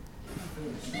Giambi...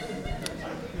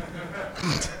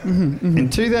 In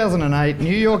 2008,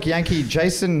 New York Yankee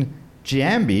Jason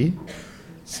Giambi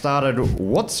started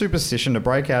what superstition to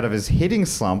break out of his hitting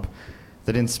slump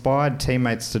that inspired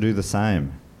teammates to do the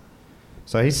same?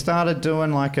 So he started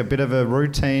doing like a bit of a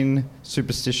routine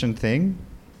superstition thing.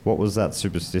 What was that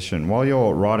superstition? While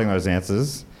you're writing those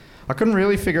answers, I couldn't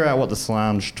really figure out what the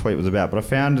Solange tweet was about, but I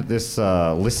found this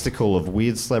listicle of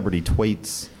weird celebrity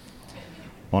tweets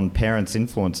on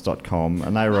parentsinfluence.com,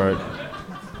 and they wrote,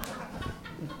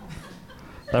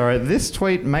 this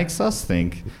tweet makes us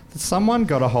think that someone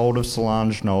got a hold of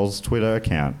Solange Knowles' Twitter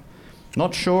account.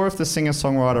 Not sure if the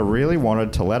singer-songwriter really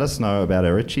wanted to let us know about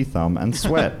her itchy thumb and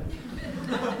sweat.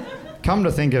 Come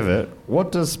to think of it,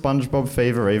 what does SpongeBob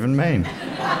fever even mean?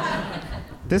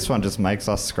 This one just makes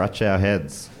us scratch our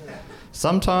heads.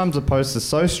 Sometimes a post is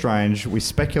so strange, we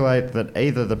speculate that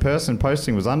either the person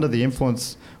posting was under the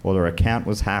influence or their account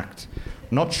was hacked.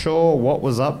 Not sure what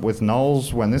was up with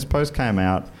Knowles when this post came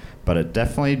out, but it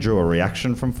definitely drew a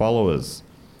reaction from followers.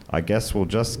 I guess we'll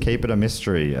just keep it a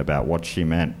mystery about what she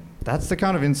meant. That's the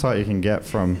kind of insight you can get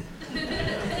from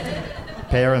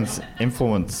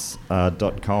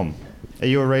parentsinfluence.com. Are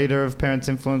you a reader of Parents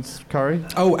Influence, Corry?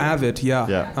 Oh, avid, yeah.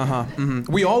 Yeah.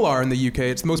 Mm-hmm. We all are in the UK.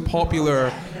 It's the most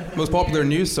popular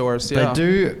news source. Yeah. They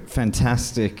do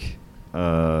fantastic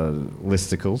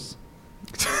listicles.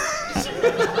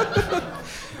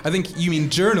 I think you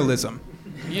mean journalism.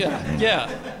 Yeah.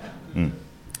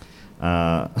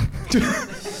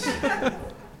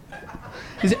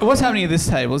 What's happening at this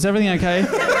table? Is everything okay?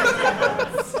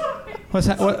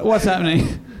 What's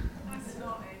happening?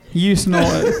 You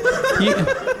snorted.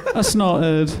 I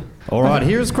snorted. All right,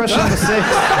 here's question number 6.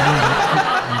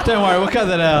 Don't worry, we'll cut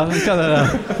that out.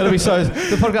 It'll be so.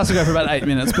 The podcast will go for about 8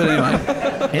 minutes, but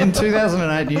anyway. In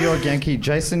 2008, New York Yankee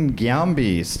Jason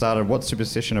Giambi started what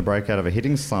superstition to break out of a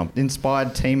hitting slump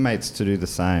inspired teammates to do the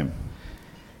same.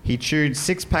 He chewed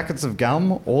 6 packets of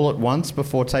gum all at once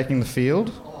before taking the field.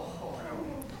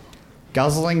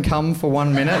 Guzzling cum for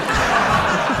 1 minute.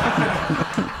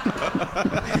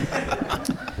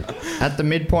 At the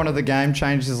midpoint of the game,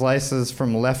 changed his laces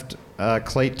from left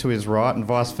cleat to his right and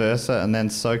vice versa, and then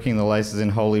soaking the laces in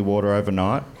holy water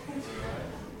overnight.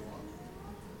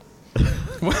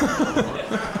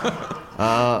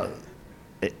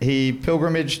 He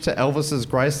pilgrimaged to Elvis's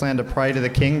Graceland to pray to the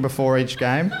king before each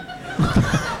game.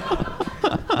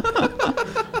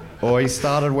 Or he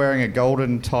started wearing a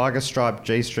golden tiger-striped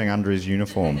G-string under his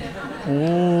uniform.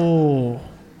 Oh.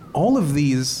 All of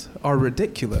these are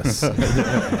ridiculous.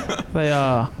 They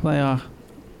are. Well,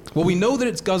 we know that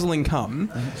it's guzzling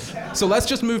cum, so let's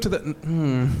just move to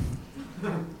the...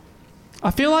 I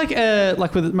feel like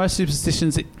with most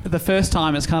superstitions, the first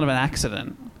time it's kind of an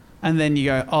accident. And then you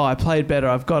go, oh, I played better,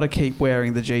 I've got to keep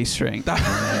wearing the G-string.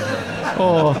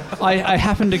 Or I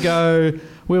happened to go...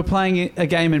 We were playing a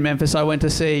game in Memphis. I went to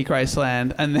see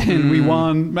Graceland, and then we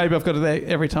won. Maybe I've got it there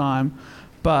every time.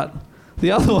 But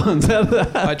the other ones out of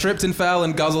that... I tripped and fell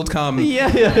and guzzled cum.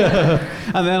 Yeah.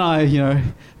 And then I,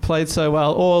 played so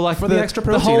well. Or like for the extra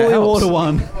protein, the holy it helps. water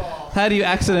one. How do you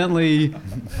accidentally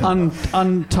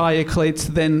untie your cleats,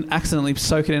 then accidentally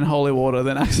soak it in holy water,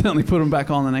 then accidentally put them back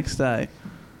on the next day?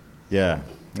 Yeah,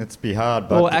 it's be hard,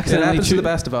 but... Or accidentally it happens to the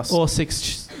best of us. Or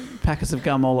 6 packets of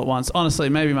gum all at once. Honestly,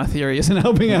 maybe my theory isn't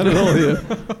helping out at all here.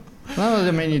 Well,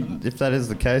 I mean, if that is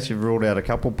the case, you've ruled out a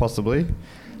couple, possibly.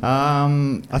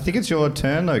 I think it's your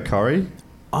turn, though, Corry.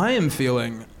 I am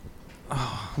feeling...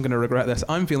 Oh, I'm going to regret this.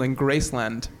 I'm feeling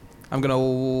Graceland. I'm going to...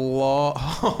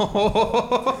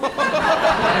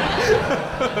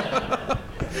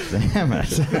 Damn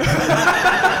it.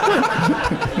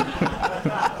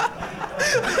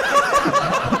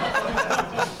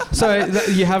 So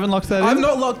you haven't locked that in? I've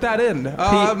not locked that in.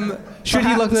 Should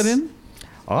he lock that in?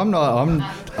 I'm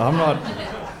not.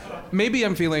 Maybe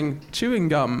I'm feeling chewing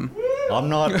gum. I'm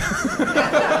not. Don't.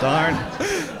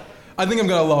 I think I'm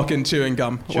going to lock in chewing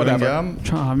gum. Chewing Whatever. gum.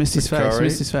 Oh, I missed his face. Corry.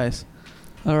 Missed his face.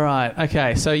 All right.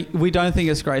 Okay. So we don't think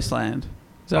it's Graceland.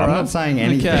 Is that I'm right? not saying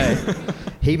anything. Okay.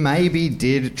 He maybe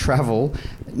did travel,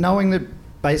 knowing that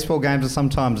baseball games are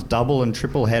sometimes double and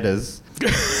triple headers.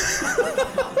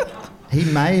 He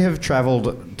may have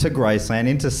travelled to Graceland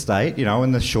interstate,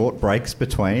 in the short breaks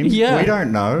between. Yeah. We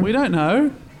don't know. We don't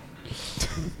know.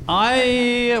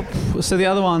 So the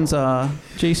other ones are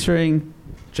G-string,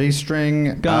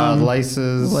 G-string, gum,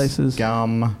 laces,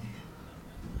 gum.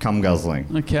 cum guzzling.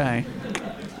 Okay.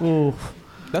 Ooh.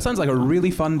 That sounds like a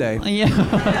really fun day.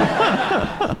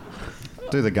 Yeah.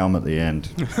 Do the gum at the end.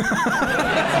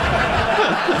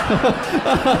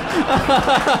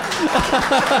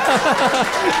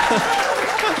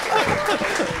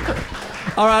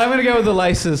 All right, I'm going to go with the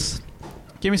laces.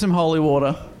 Give me some holy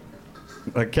water.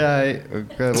 Okay,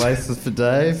 we've got laces for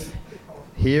Dave.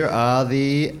 Here are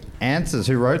the answers.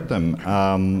 Who wrote them?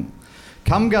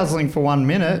 Cum guzzling for 1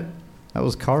 minute. That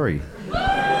was Corry.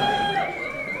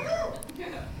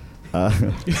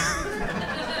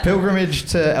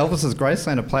 Pilgrimage to Elvis's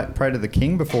Graceland to pray to the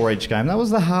king before each game. That was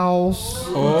the house.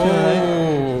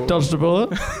 Oh. Dodged a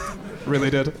bullet. Really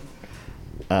did.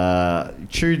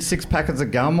 Chewed 6 packets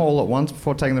of gum all at once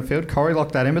before taking the field. Corry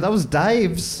locked that in, but that was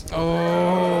Dave's.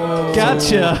 Oh.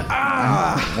 Gotcha.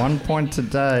 1 point to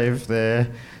Dave there.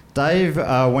 Dave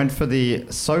went for the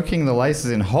soaking the laces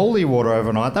in holy water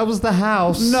overnight. That was the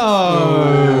house.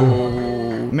 No.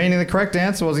 Meaning the correct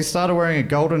answer was he started wearing a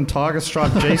golden tiger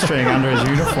striped G-string under his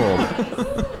uniform.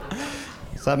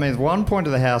 So that means 1 point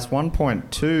to the house, 1 point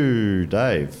to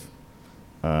Dave.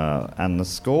 And the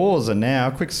scores are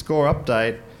now, quick score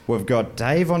update. We've got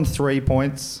Dave on 3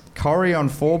 points, Corry on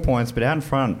 4 points, but out in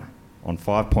front on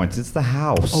 5 points. It's the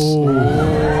house.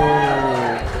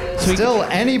 Still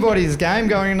anybody's game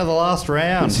going into the last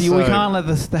round. So we can't let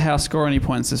the house score any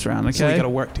points this round, okay? So we got to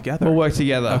work together. We'll work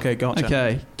together. Okay, gotcha.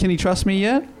 Okay. Can you trust me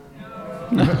yet?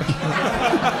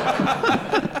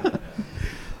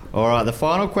 All right, the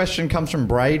final question comes from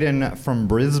Braden from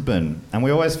Brisbane. And we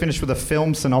always finish with a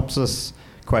film synopsis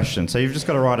question. So you've just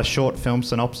got to write a short film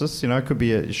synopsis. You know, it could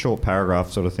be a short paragraph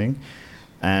sort of thing.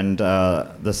 And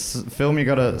the film you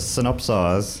got to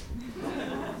synopsize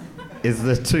is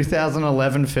the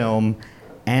 2011 film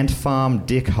Ant Farm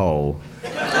Dickhole.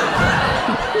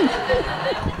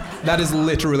 That is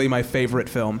literally my favourite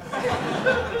film.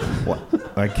 What?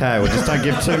 Okay, well, just don't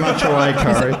give too much away,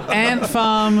 Corry. Ant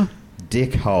Farm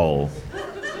Dickhole.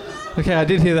 Okay, I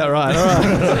did hear that right. All right.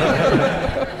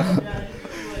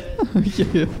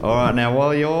 Yeah. All right, now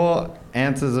while your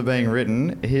answers are being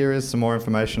written, here is some more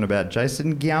information about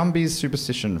Jason Giambi's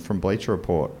superstition from Bleacher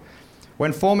Report.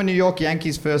 When former New York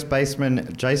Yankees first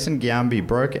baseman Jason Giambi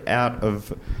broke out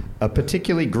of a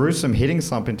particularly gruesome hitting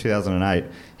slump in 2008,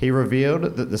 he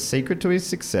revealed that the secret to his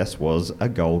success was a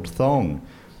gold thong.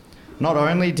 Not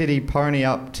only did he pony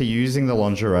up to using the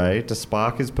lingerie to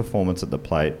spark his performance at the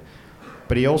plate,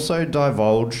 but he also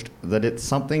divulged that it's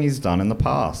something he's done in the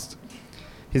past.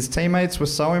 His teammates were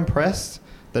so impressed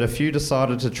that a few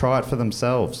decided to try it for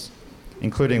themselves,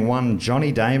 including one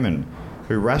Johnny Damon,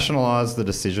 who rationalised the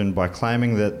decision by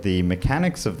claiming that the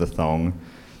mechanics of the thong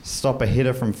stop a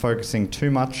hitter from focusing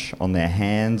too much on their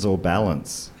hands or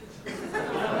balance.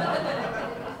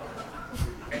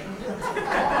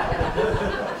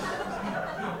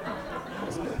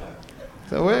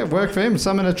 So it worked for him.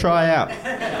 Something to try out.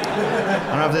 I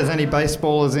don't know if there's any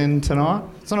baseballers in tonight.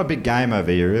 It's not a big game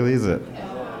over here, really, is it?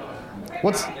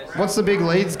 What's the big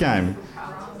Leeds game?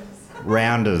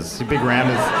 Rounders. Big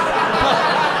Rounders.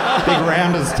 Big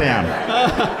Rounders town.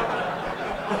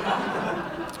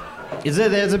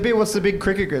 There's a bit, what's the big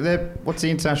cricket, what's the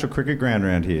international cricket ground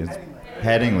around here?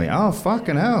 Headingley. Oh,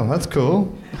 fucking hell, that's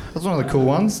cool. That's one of the cool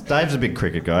ones. Dave's a big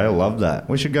cricket guy, he'll love that.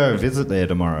 We should go visit there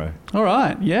tomorrow. All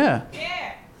right, yeah.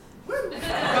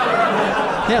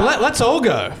 Yeah, let's all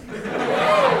go.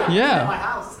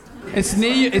 Yeah. It's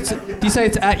near you. Do you say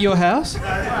it's at your house?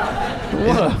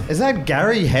 What? Is that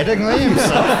Gary Headingley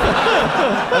himself?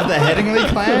 Of the Headingley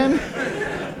clan?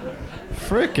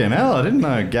 Frickin' hell, I didn't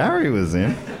know Gary was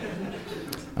in.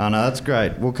 Oh no, that's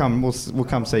great. We'll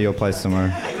come see your place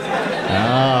tomorrow.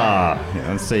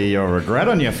 And see your regret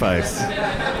on your face.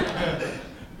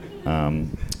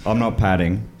 I'm not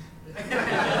padding.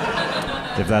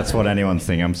 If that's what anyone's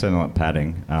thinking, I'm certainly not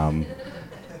padding.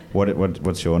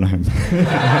 What's your name?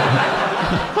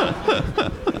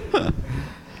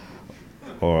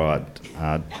 All right.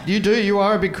 You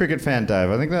are a big cricket fan, Dave.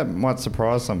 I think that might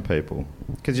surprise some people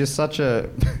because you're such a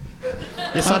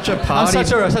party.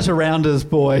 I'm such a Rounders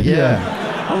boy. Yeah.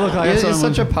 I look like you're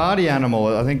such a party animal.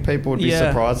 I think people would be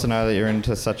surprised to know that you're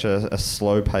into such a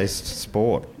slow-paced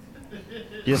sport.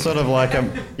 You're sort of like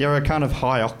you're a kind of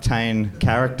high-octane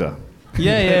character.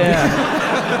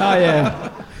 Yeah. Oh yeah.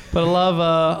 But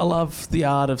I love the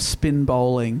art of spin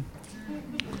bowling.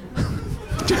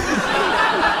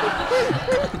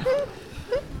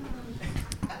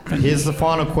 Here's the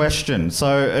final question.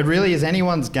 So it really is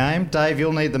anyone's game. Dave,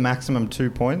 you'll need the maximum 2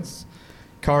 points.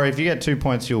 Corey, if you get 2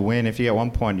 points, you'll win. If you get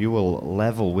 1 point, you will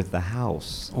level with the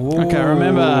house. Okay,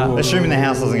 remember. Assuming the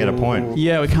house doesn't get a point.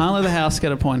 Yeah, we can't let the house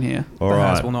get a point here. All The right.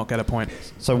 house will not get a point.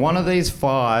 So one of these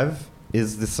 5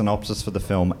 is the synopsis for the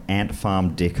film Ant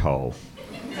Farm Dickhole.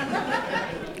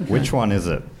 Which one is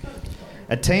it?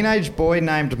 A teenage boy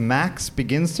named Max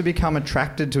begins to become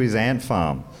attracted to his ant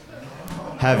farm.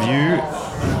 Have you...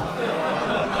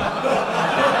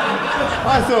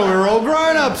 I thought we were all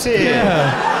grown-ups here.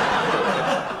 Yeah.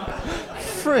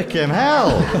 Frickin'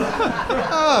 hell.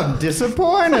 I'm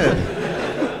disappointed.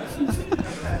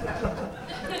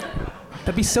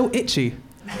 That'd be so itchy.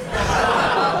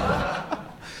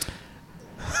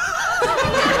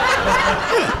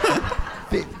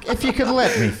 If you could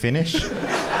let me finish.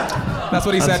 That's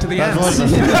what he said to the That's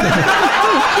ants.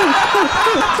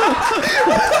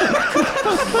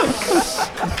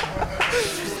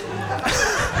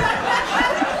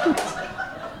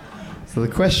 So the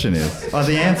question is... Oh,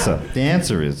 the answer. The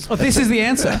answer is... Oh, this is the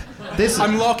answer.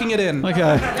 I'm locking it in.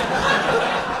 Okay.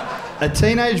 A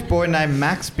teenage boy named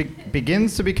Max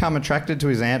begins to become attracted to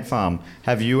his ant farm.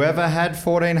 Have you ever had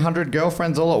 1,400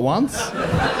 girlfriends all at once?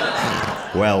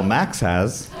 Well, Max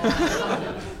has.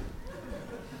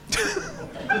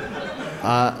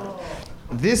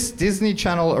 This Disney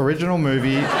Channel original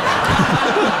movie...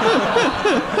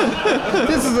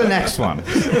 This is the next one.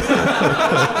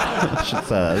 I should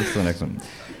say that. This is the next one.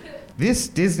 This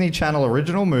Disney Channel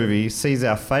original movie sees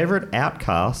our favourite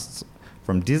outcasts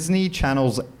from Disney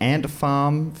Channel's Ant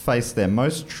Farm face their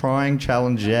most trying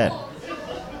challenge yet.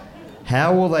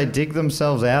 How will they dig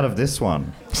themselves out of this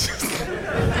one?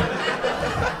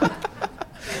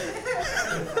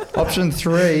 Option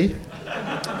 3.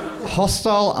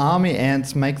 Hostile army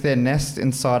ants make their nest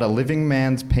inside a living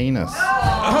man's penis.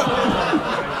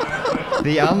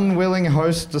 The unwilling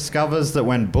host discovers that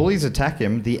when bullies attack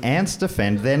him, the ants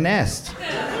defend their nest.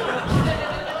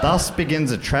 Thus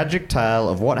begins a tragic tale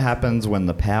of what happens when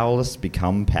the powerless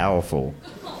become powerful.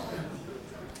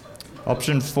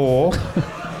 Option 4.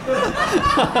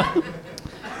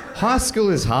 High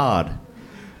school is hard,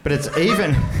 but it's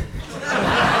even...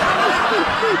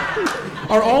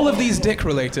 Are all of these dick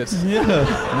related?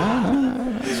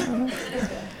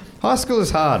 High school is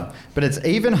hard, but it's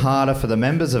even harder for the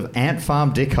members of Ant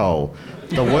Farm Dickhole,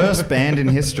 the worst band in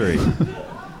history.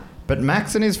 But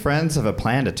Max and his friends have a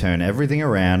plan to turn everything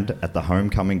around at the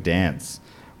homecoming dance.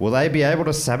 Will they be able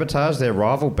to sabotage their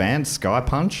rival band Sky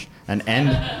Punch and end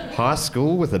high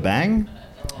school with a bang?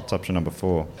 That's option number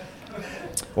 4.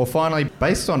 Or finally,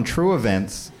 based on true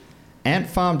events, Ant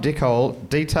Farm Dickhole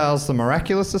details the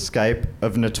miraculous escape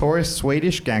of notorious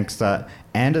Swedish gangster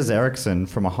Anders Eriksson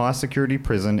from a high-security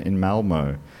prison in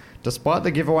Malmö. Despite the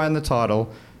giveaway in the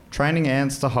title, training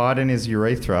ants to hide in his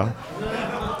urethra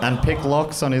and pick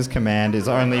locks on his command is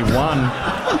only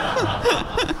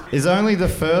the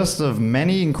first of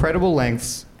many incredible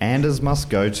lengths Anders must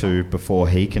go to before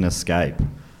he can escape.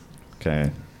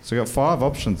 Okay. So you got 5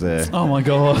 options there. Oh my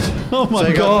god. Oh my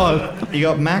So god. You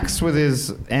got Max with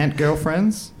his ant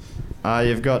girlfriends.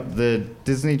 You've got the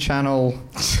Disney Channel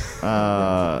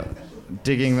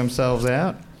digging themselves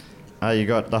out. You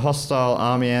got the hostile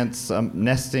army ants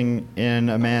nesting in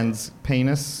a man's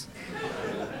penis,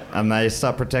 and they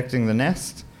start protecting the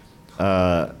nest.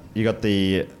 You got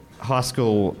the high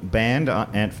school band,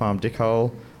 Ant Farm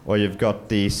Dickhole, or you've got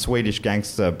the Swedish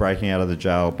gangster breaking out of the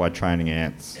jail by training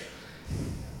ants.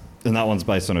 And that one's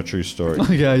based on a true story.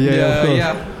 Okay, yeah, of course.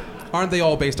 Yeah. Aren't they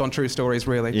all based on true stories,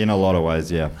 really? In a lot of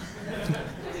ways, yeah.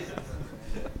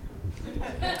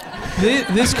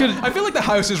 This could... I feel like the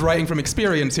house is writing from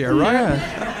experience here, right?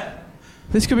 Yeah.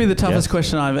 This could be the toughest Yes.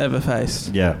 question I've ever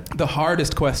faced. Yeah. The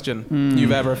hardest question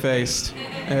you've ever faced.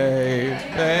 Hey.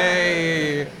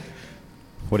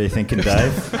 What are you thinking,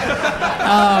 Dave?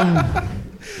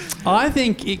 I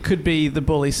think it could be the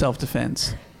bully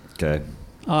self-defense. Okay.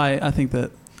 I think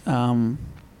that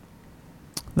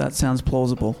that sounds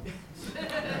plausible.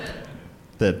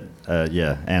 That,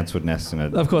 ants would nest in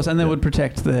it. Of course, and they would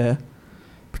protect their...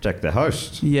 Protect their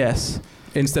host. Yes.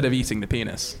 Instead of eating the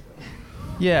penis.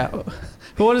 Yeah. But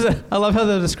what is it? I love how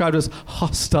they're described as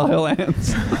hostile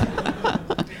ants.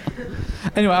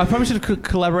 Anyway, I probably should have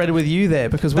collaborated with you there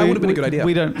because That would have been a good idea.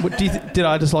 We don't. Did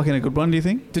I just lock in a good one? Do you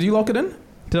think? Did you lock it in?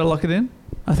 Did I lock it in?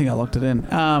 I think I locked it in.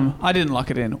 I didn't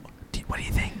lock it in. What do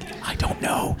you think? I don't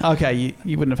know. Okay,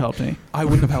 you wouldn't have helped me. I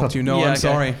wouldn't have helped you. No, Yeah, I'm okay.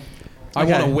 sorry. I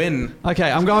Okay. want to win. Okay,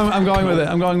 I'm going with it.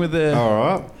 I'm going with the. All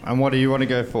right. And what do you want to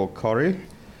go for, Corry?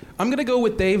 I'm going to go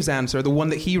with Dave's answer, the one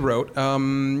that he wrote.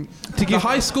 The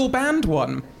high school band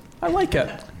one. I like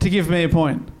it. To give me a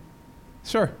point.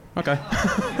 Sure. Okay.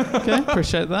 Okay,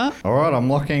 appreciate that. All right, I'm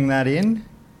locking that in.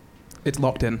 It's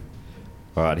locked in.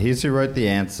 All right, here's who wrote the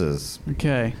answers.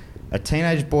 Okay. A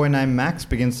teenage boy named Max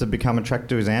begins to become attracted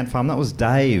to his ant farm. That was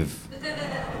Dave.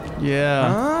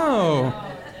 Yeah. Oh.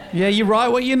 Yeah, you write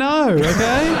what you know,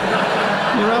 okay?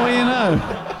 You write what you know.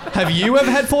 Have you ever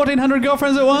had 1,400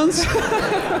 girlfriends at once?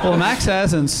 Well, Max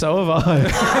has, and so have I.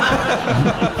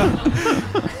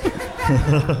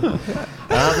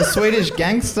 The Swedish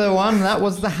gangster one, that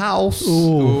was The House.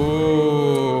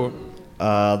 Ooh.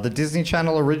 The Disney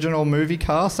Channel original movie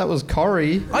cast, that was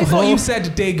Corry. I thought you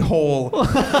said dig hole.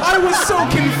 I was so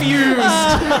confused.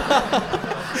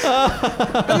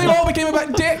 And they all became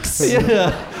about dicks.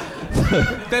 Yeah.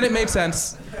 Then it made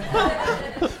sense.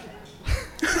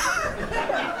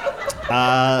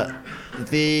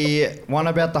 The one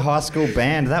about the high school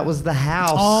band, that was The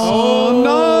House. Oh,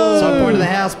 no. So I pointed to The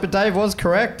House, but Dave was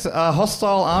correct.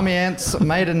 Hostile army ants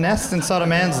made a nest inside a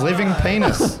man's living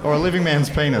penis, or a living man's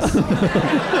penis.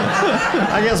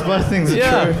 I guess both things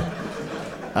are true.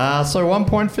 So 1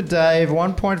 point for Dave,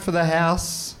 1 point for The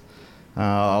House.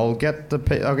 I'll get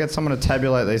someone to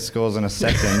tabulate these scores in a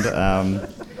second.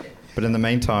 But in the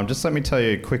meantime, just let me tell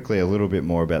you quickly a little bit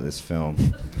more about this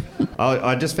film.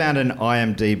 I just found an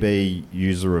IMDb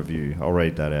user review. I'll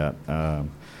read that out.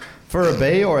 For a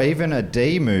B or even a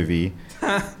D movie...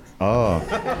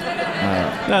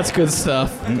 That's good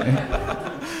stuff.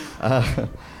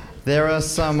 There are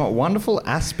some wonderful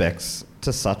aspects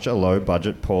to such a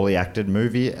low-budget, poorly acted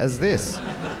movie as this.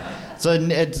 So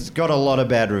it's got a lot of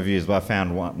bad reviews, but I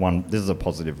found one. This is a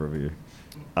positive review.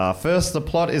 First, the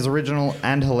plot is original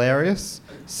and hilarious.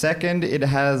 Second, it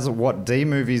has what D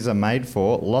movies are made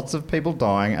for, lots of people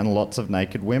dying and lots of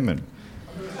naked women.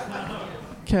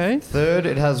 Okay. Third,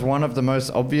 it has one of the most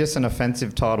obvious and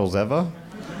offensive titles ever.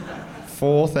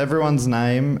 Fourth, everyone's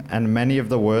name and many of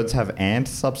the words have ant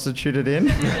substituted in.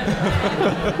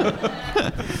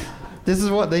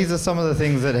 These are some of the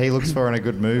things that he looks for in a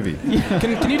good movie.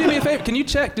 Can you do me a favour? Can you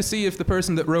check to see if the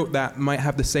person that wrote that might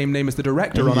have the same name as the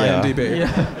director on IMDb?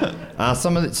 Yeah.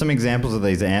 Some examples of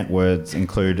these ant words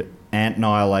include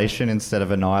ant-nihilation instead of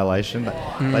annihilation.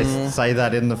 They say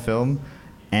that in the film.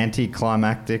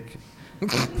 Anticlimactic.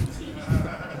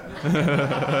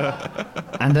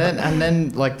 and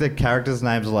then like the characters'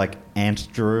 names are like Ant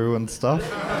Drew and stuff.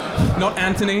 Not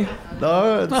Anthony.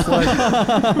 No, it's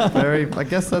like very... I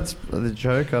guess that's the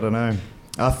joke, I don't know.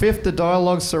 Fifth, the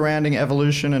dialogue surrounding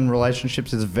evolution and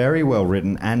relationships is very well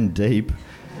written and deep.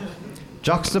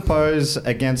 Juxtaposed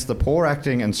against the poor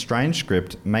acting and strange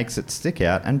script makes it stick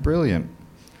out and brilliant.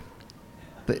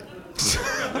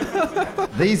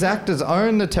 These actors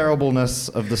own the terribleness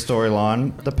of the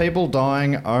storyline. The people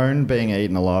dying own being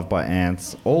eaten alive by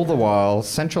ants, all the while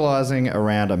centralising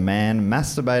around a man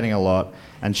masturbating a lot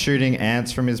and shooting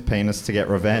ants from his penis to get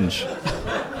revenge.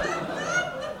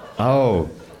 Oh,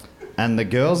 and the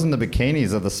girls in the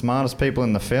bikinis are the smartest people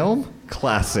in the film?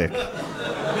 Classic.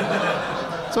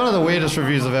 It's one of the weirdest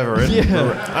reviews I've ever written.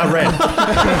 I read.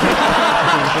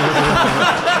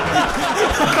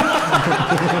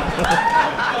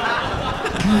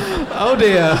 Oh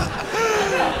dear.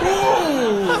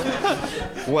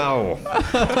 Wow.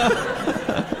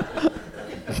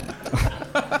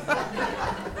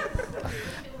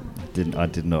 I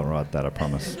did not write that, I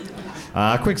promise.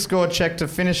 Quick score check to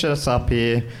finish us up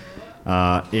here.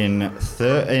 In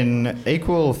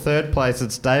equal third place,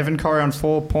 it's Dave and Corry on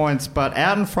 4 points, but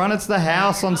out in front, it's The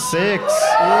House on 6.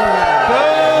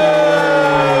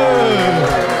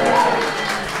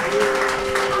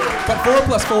 But 4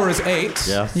 plus 4 is 8.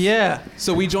 Yes. Yeah.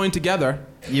 So we join together.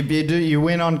 You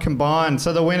win on combined.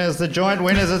 So the joint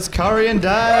winners, it's Corry and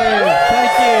Dave.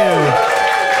 Thank you.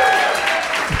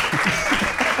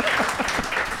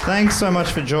 Thanks so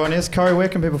much for joining us. Corry, where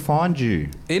can people find you?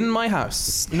 In my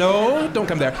house. No, don't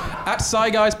come there. At Sci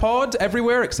Guys Pod,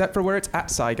 everywhere except for where it's at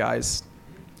Sci Guys.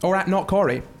 Or at Not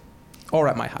Corry. Or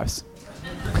at my house.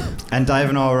 And Dave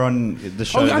and I were on the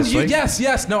show this week.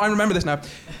 Yes. No, I remember this now.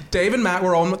 Dave and Matt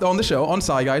were on the show, on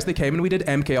Sci Guys. They came and we did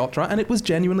MK Ultra, and it was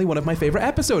genuinely one of my favourite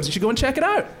episodes. You should go and check it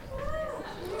out.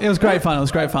 It was great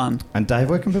fun. And Dave,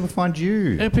 where can people find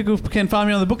you? People can find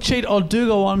me on the Book Cheat or Do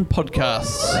Go On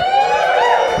podcasts.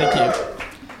 Thank you.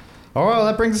 All right, well,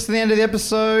 that brings us to the end of the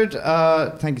episode.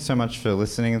 Thank you so much for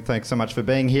listening, and thanks so much for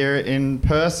being here in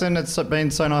person. It's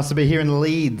been so nice to be here in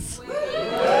Leeds. Leeds.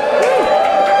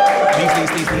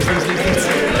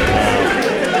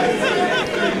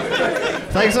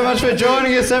 Thanks so much for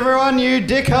joining us, everyone. You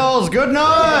dickholes. Good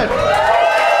night.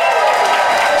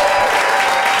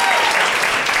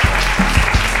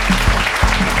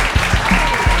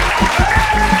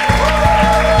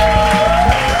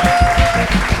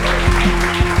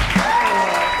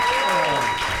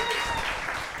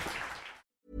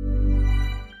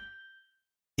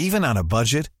 Even on a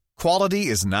budget, quality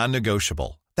is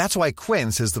non-negotiable. That's why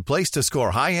Quince is the place to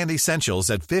score high-end essentials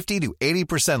at 50 to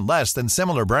 80% less than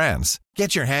similar brands.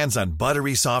 Get your hands on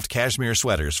buttery soft cashmere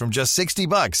sweaters from just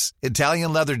 $60,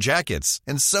 Italian leather jackets,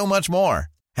 and so much more.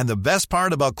 And the best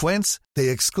part about Quince, they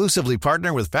exclusively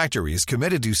partner with factories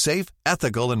committed to safe,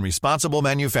 ethical, and responsible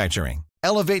manufacturing.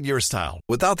 Elevate your style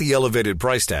without the elevated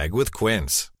price tag with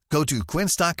Quince. Go to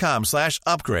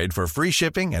quince.com/upgrade for free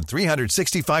shipping and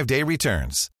 365-day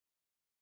returns.